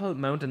Battle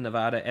Mountain,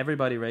 Nevada,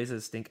 everybody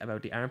raises stink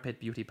about the armpit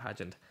beauty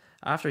pageant.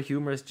 After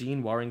humorist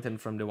Gene Warrington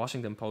from the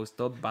Washington Post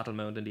dubbed Battle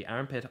Mountain the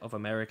armpit of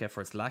America for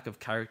its lack of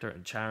character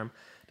and charm,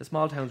 the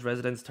small town's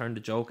residents turned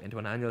the joke into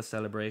an annual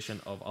celebration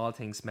of all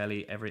things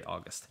smelly every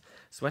August.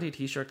 Sweaty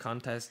t-shirt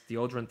contest,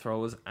 deodorant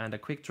throws, and a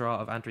quick draw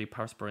of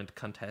antiperspirant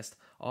contest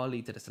all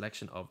lead to the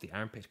selection of the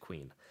armpit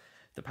queen.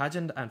 The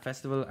pageant and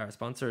festival are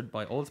sponsored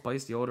by Old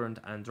Spice deodorant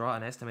and draw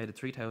an estimated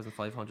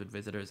 3,500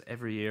 visitors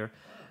every year,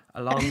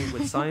 along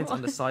with signs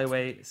on the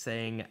sideway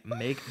saying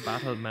 "Make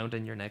Battle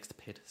Mountain your next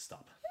pit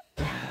stop."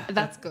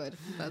 That's good.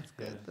 That's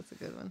good. That's a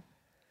good one.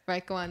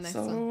 Right, go on, next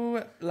one.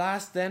 So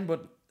last then,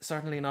 but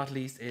certainly not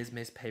least, is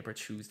Miss Paper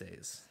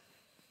Tuesdays.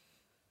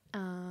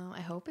 I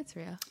hope it's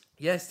real.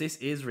 Yes, this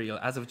is real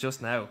as of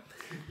just now.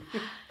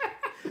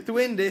 To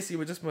win this, you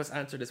would just must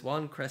answer this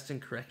one question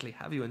correctly.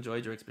 Have you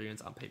enjoyed your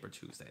experience on Paper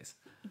Tuesdays?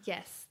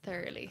 Yes,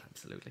 thoroughly.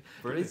 Absolutely.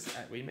 Brilliant.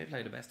 We may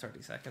play the best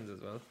 30 seconds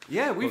as well.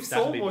 Yeah, we've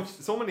But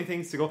so many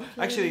things to go.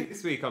 Actually,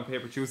 this week on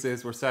Paper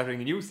Tuesdays, we're starting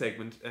a new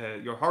segment.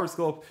 Your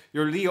horoscope.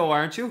 You're Leo,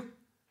 aren't you?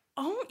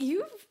 Oh,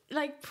 you've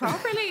like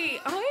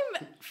properly.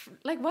 I'm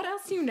like, what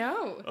else do you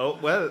know? Oh,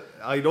 well,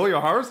 I know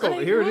your horoscope.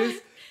 Like Here what? it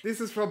is. This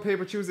is from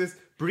Paper Tuesdays.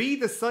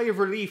 Breathe a sigh of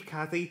relief,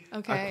 Kathy.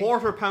 Okay. A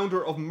quarter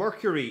pounder of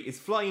mercury is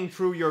flying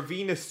through your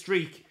Venus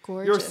streak.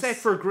 Gorgeous. You're set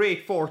for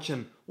great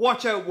fortune.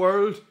 Watch out,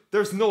 world.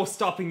 There's no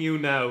stopping you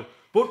now.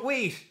 But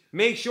wait,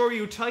 make sure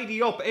you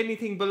tidy up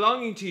anything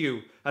belonging to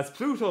you, as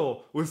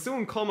Pluto will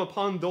soon come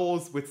upon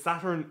those with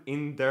Saturn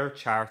in their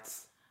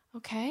charts.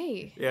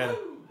 Okay. Yeah.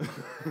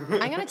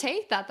 I'm gonna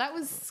take that. That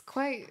was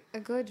quite a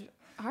good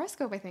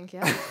horoscope, I think.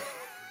 Yeah.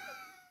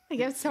 Like,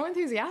 I'm so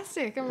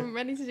enthusiastic. I'm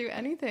ready to do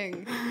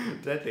anything.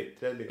 Deadly.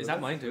 Is that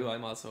mine too?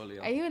 I'm also a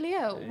Leo. Are you a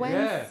Leo?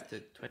 When's-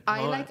 Yeah.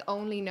 I like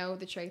only know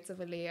the traits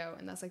of a Leo,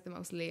 and that's like the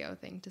most Leo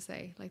thing to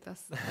say. Like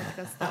that's the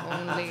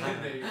only.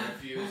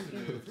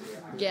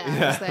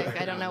 Yeah, it's like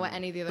I don't know what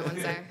any of the other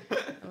ones are.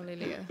 Only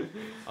Leo.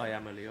 I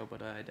am a Leo,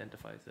 but I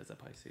identify as a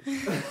Pisces.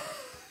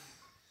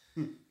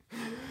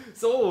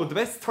 So, the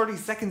best 30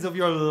 seconds of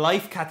your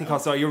life, Kathy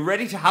Costa. Are you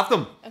ready to have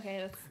them?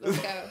 Okay,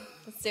 let's go.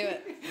 Let's do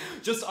it.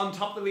 Just on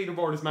top of the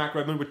leaderboard is Mark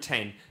Redmond with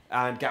 10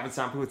 and Gavin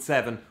Stamper with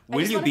 7. I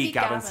Will just you wanna beat beat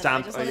Gavin Gavin.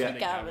 Stamper? I just wanna beat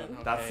Gavin.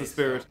 That's Okay, the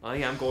spirit. I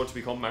am going to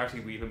become Marty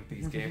Whelan at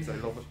these games. I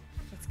love it.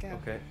 Let's go.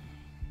 Okay.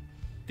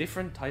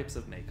 Different types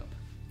of makeup.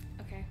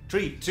 Okay.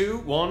 3, 2,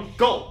 1,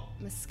 go!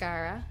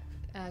 Mascara,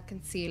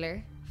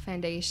 concealer,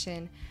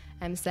 foundation,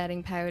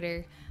 setting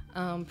powder,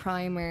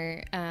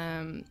 primer,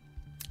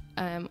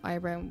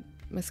 eyebrow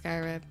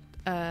mascara.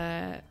 Did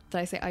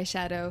I say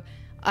eyeshadow?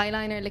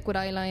 Eyeliner, liquid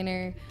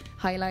eyeliner,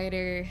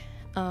 highlighter,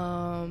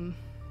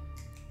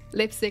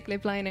 lipstick,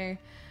 lip liner,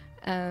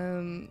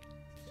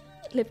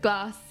 lip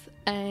gloss,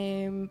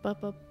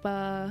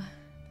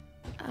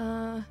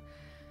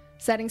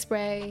 setting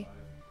spray,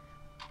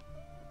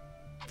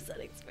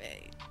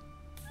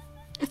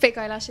 fake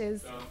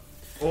eyelashes.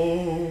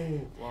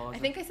 Oh. I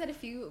think I said a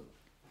few.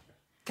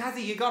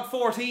 Kathy, you got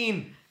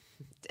 14.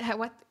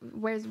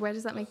 Where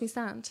does that make me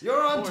stand?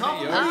 You're on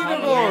top of the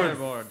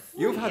leaderboard.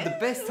 You've had the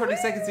best 30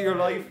 seconds of your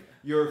life.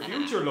 Your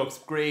future looks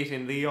great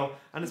in Leo.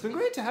 And it's been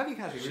great to have you,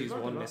 Kathy. She's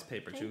won Miss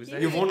Paper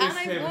Tuesday. You've won And Miss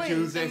I Paper won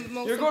Tuesdays. the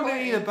most You're going to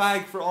need a important.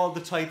 bag for all the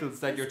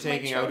titles that you're My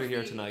taking out of here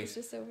trophy tonight. is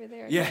just over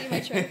there. Yeah. See my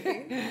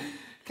trophy.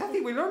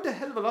 Kathy, we learned a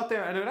hell of a lot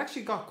there, and it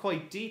actually got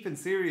quite deep and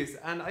serious.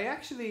 And I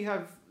actually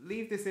have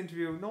leave this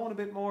interview knowing a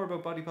bit more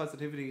about body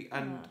positivity,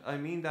 and I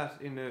mean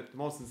that in the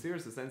most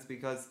sincerest sense,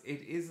 because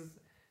it is.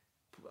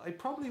 I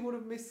probably would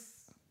have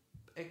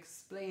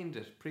explained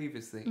it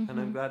previously, and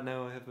I'm glad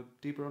now I have a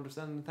deeper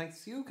understanding.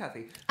 Thanks to you,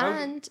 Kathy.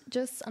 And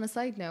just on a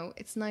side note,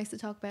 it's nice to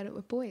talk about it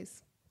with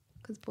boys,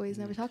 because boys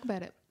never talk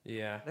about it.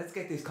 Yeah. Let's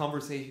get this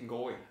conversation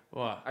going.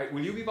 What? All right,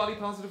 will you be body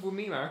positive with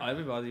me, Mark? I'll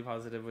be body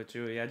positive with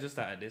you. Yeah, just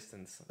at a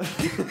distance.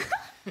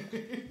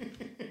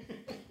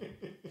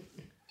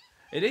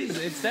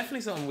 It's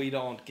definitely something we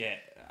don't get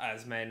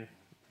as men.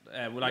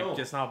 We're like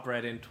just not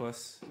bred into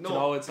us. No. You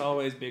know, it's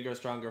always bigger,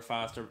 stronger,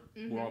 faster,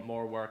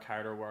 more work,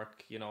 harder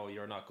work. You know,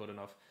 you're not good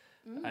enough.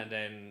 And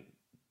then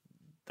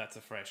that's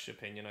a fresh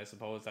opinion, I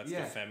suppose. That's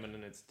the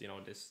feminine. It's, you know,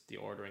 the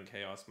order and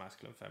chaos,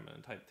 masculine,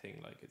 feminine type thing.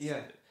 Like it's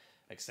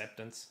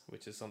acceptance,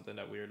 which is something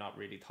that we're not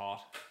really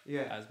taught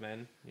as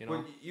men. You know.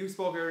 Well, you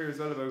spoke earlier as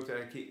well about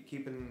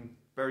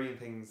burying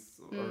things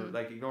or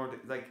like ignoring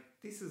it. Like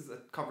this is a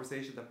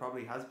conversation that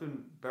probably has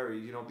been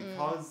buried. You know,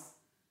 because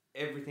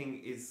everything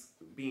is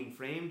being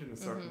framed in a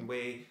certain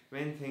way.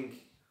 Men think,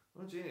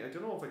 oh, Jenny, I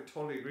don't know if I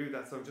totally agree with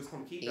that, so I'm just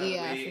going to keep that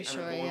away and I'm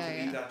going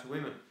to leave that to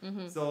women.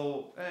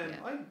 So,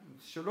 I'm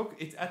sure, look,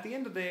 it's at the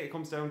end of the day, it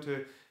comes down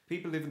to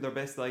people living their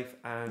best life,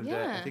 and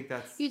I think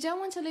that's... You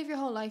don't want to live your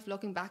whole life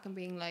looking back and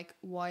being like,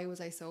 why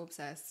was I so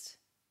obsessed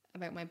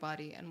about my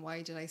body, and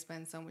why did I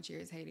spend so much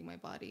years hating my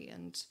body,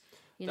 and,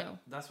 you know...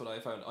 That's what I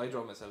found. I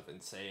drove myself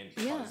insane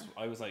because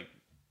I was like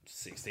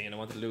 16, I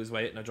wanted to lose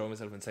weight, and I drove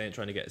myself insane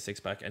trying to get a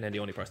six-pack, and then the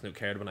only person who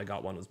cared when I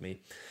got one was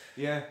me.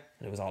 Yeah.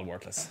 And it was all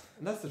worthless.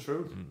 And that's the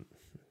truth.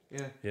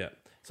 Yeah.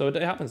 So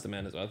it happens to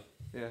men as well.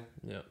 Yeah.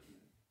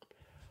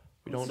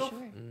 We don't...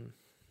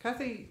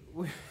 Kathy,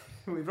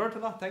 we've learned a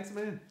lot. Thanks a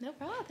million. No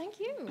problem. Thank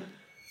you.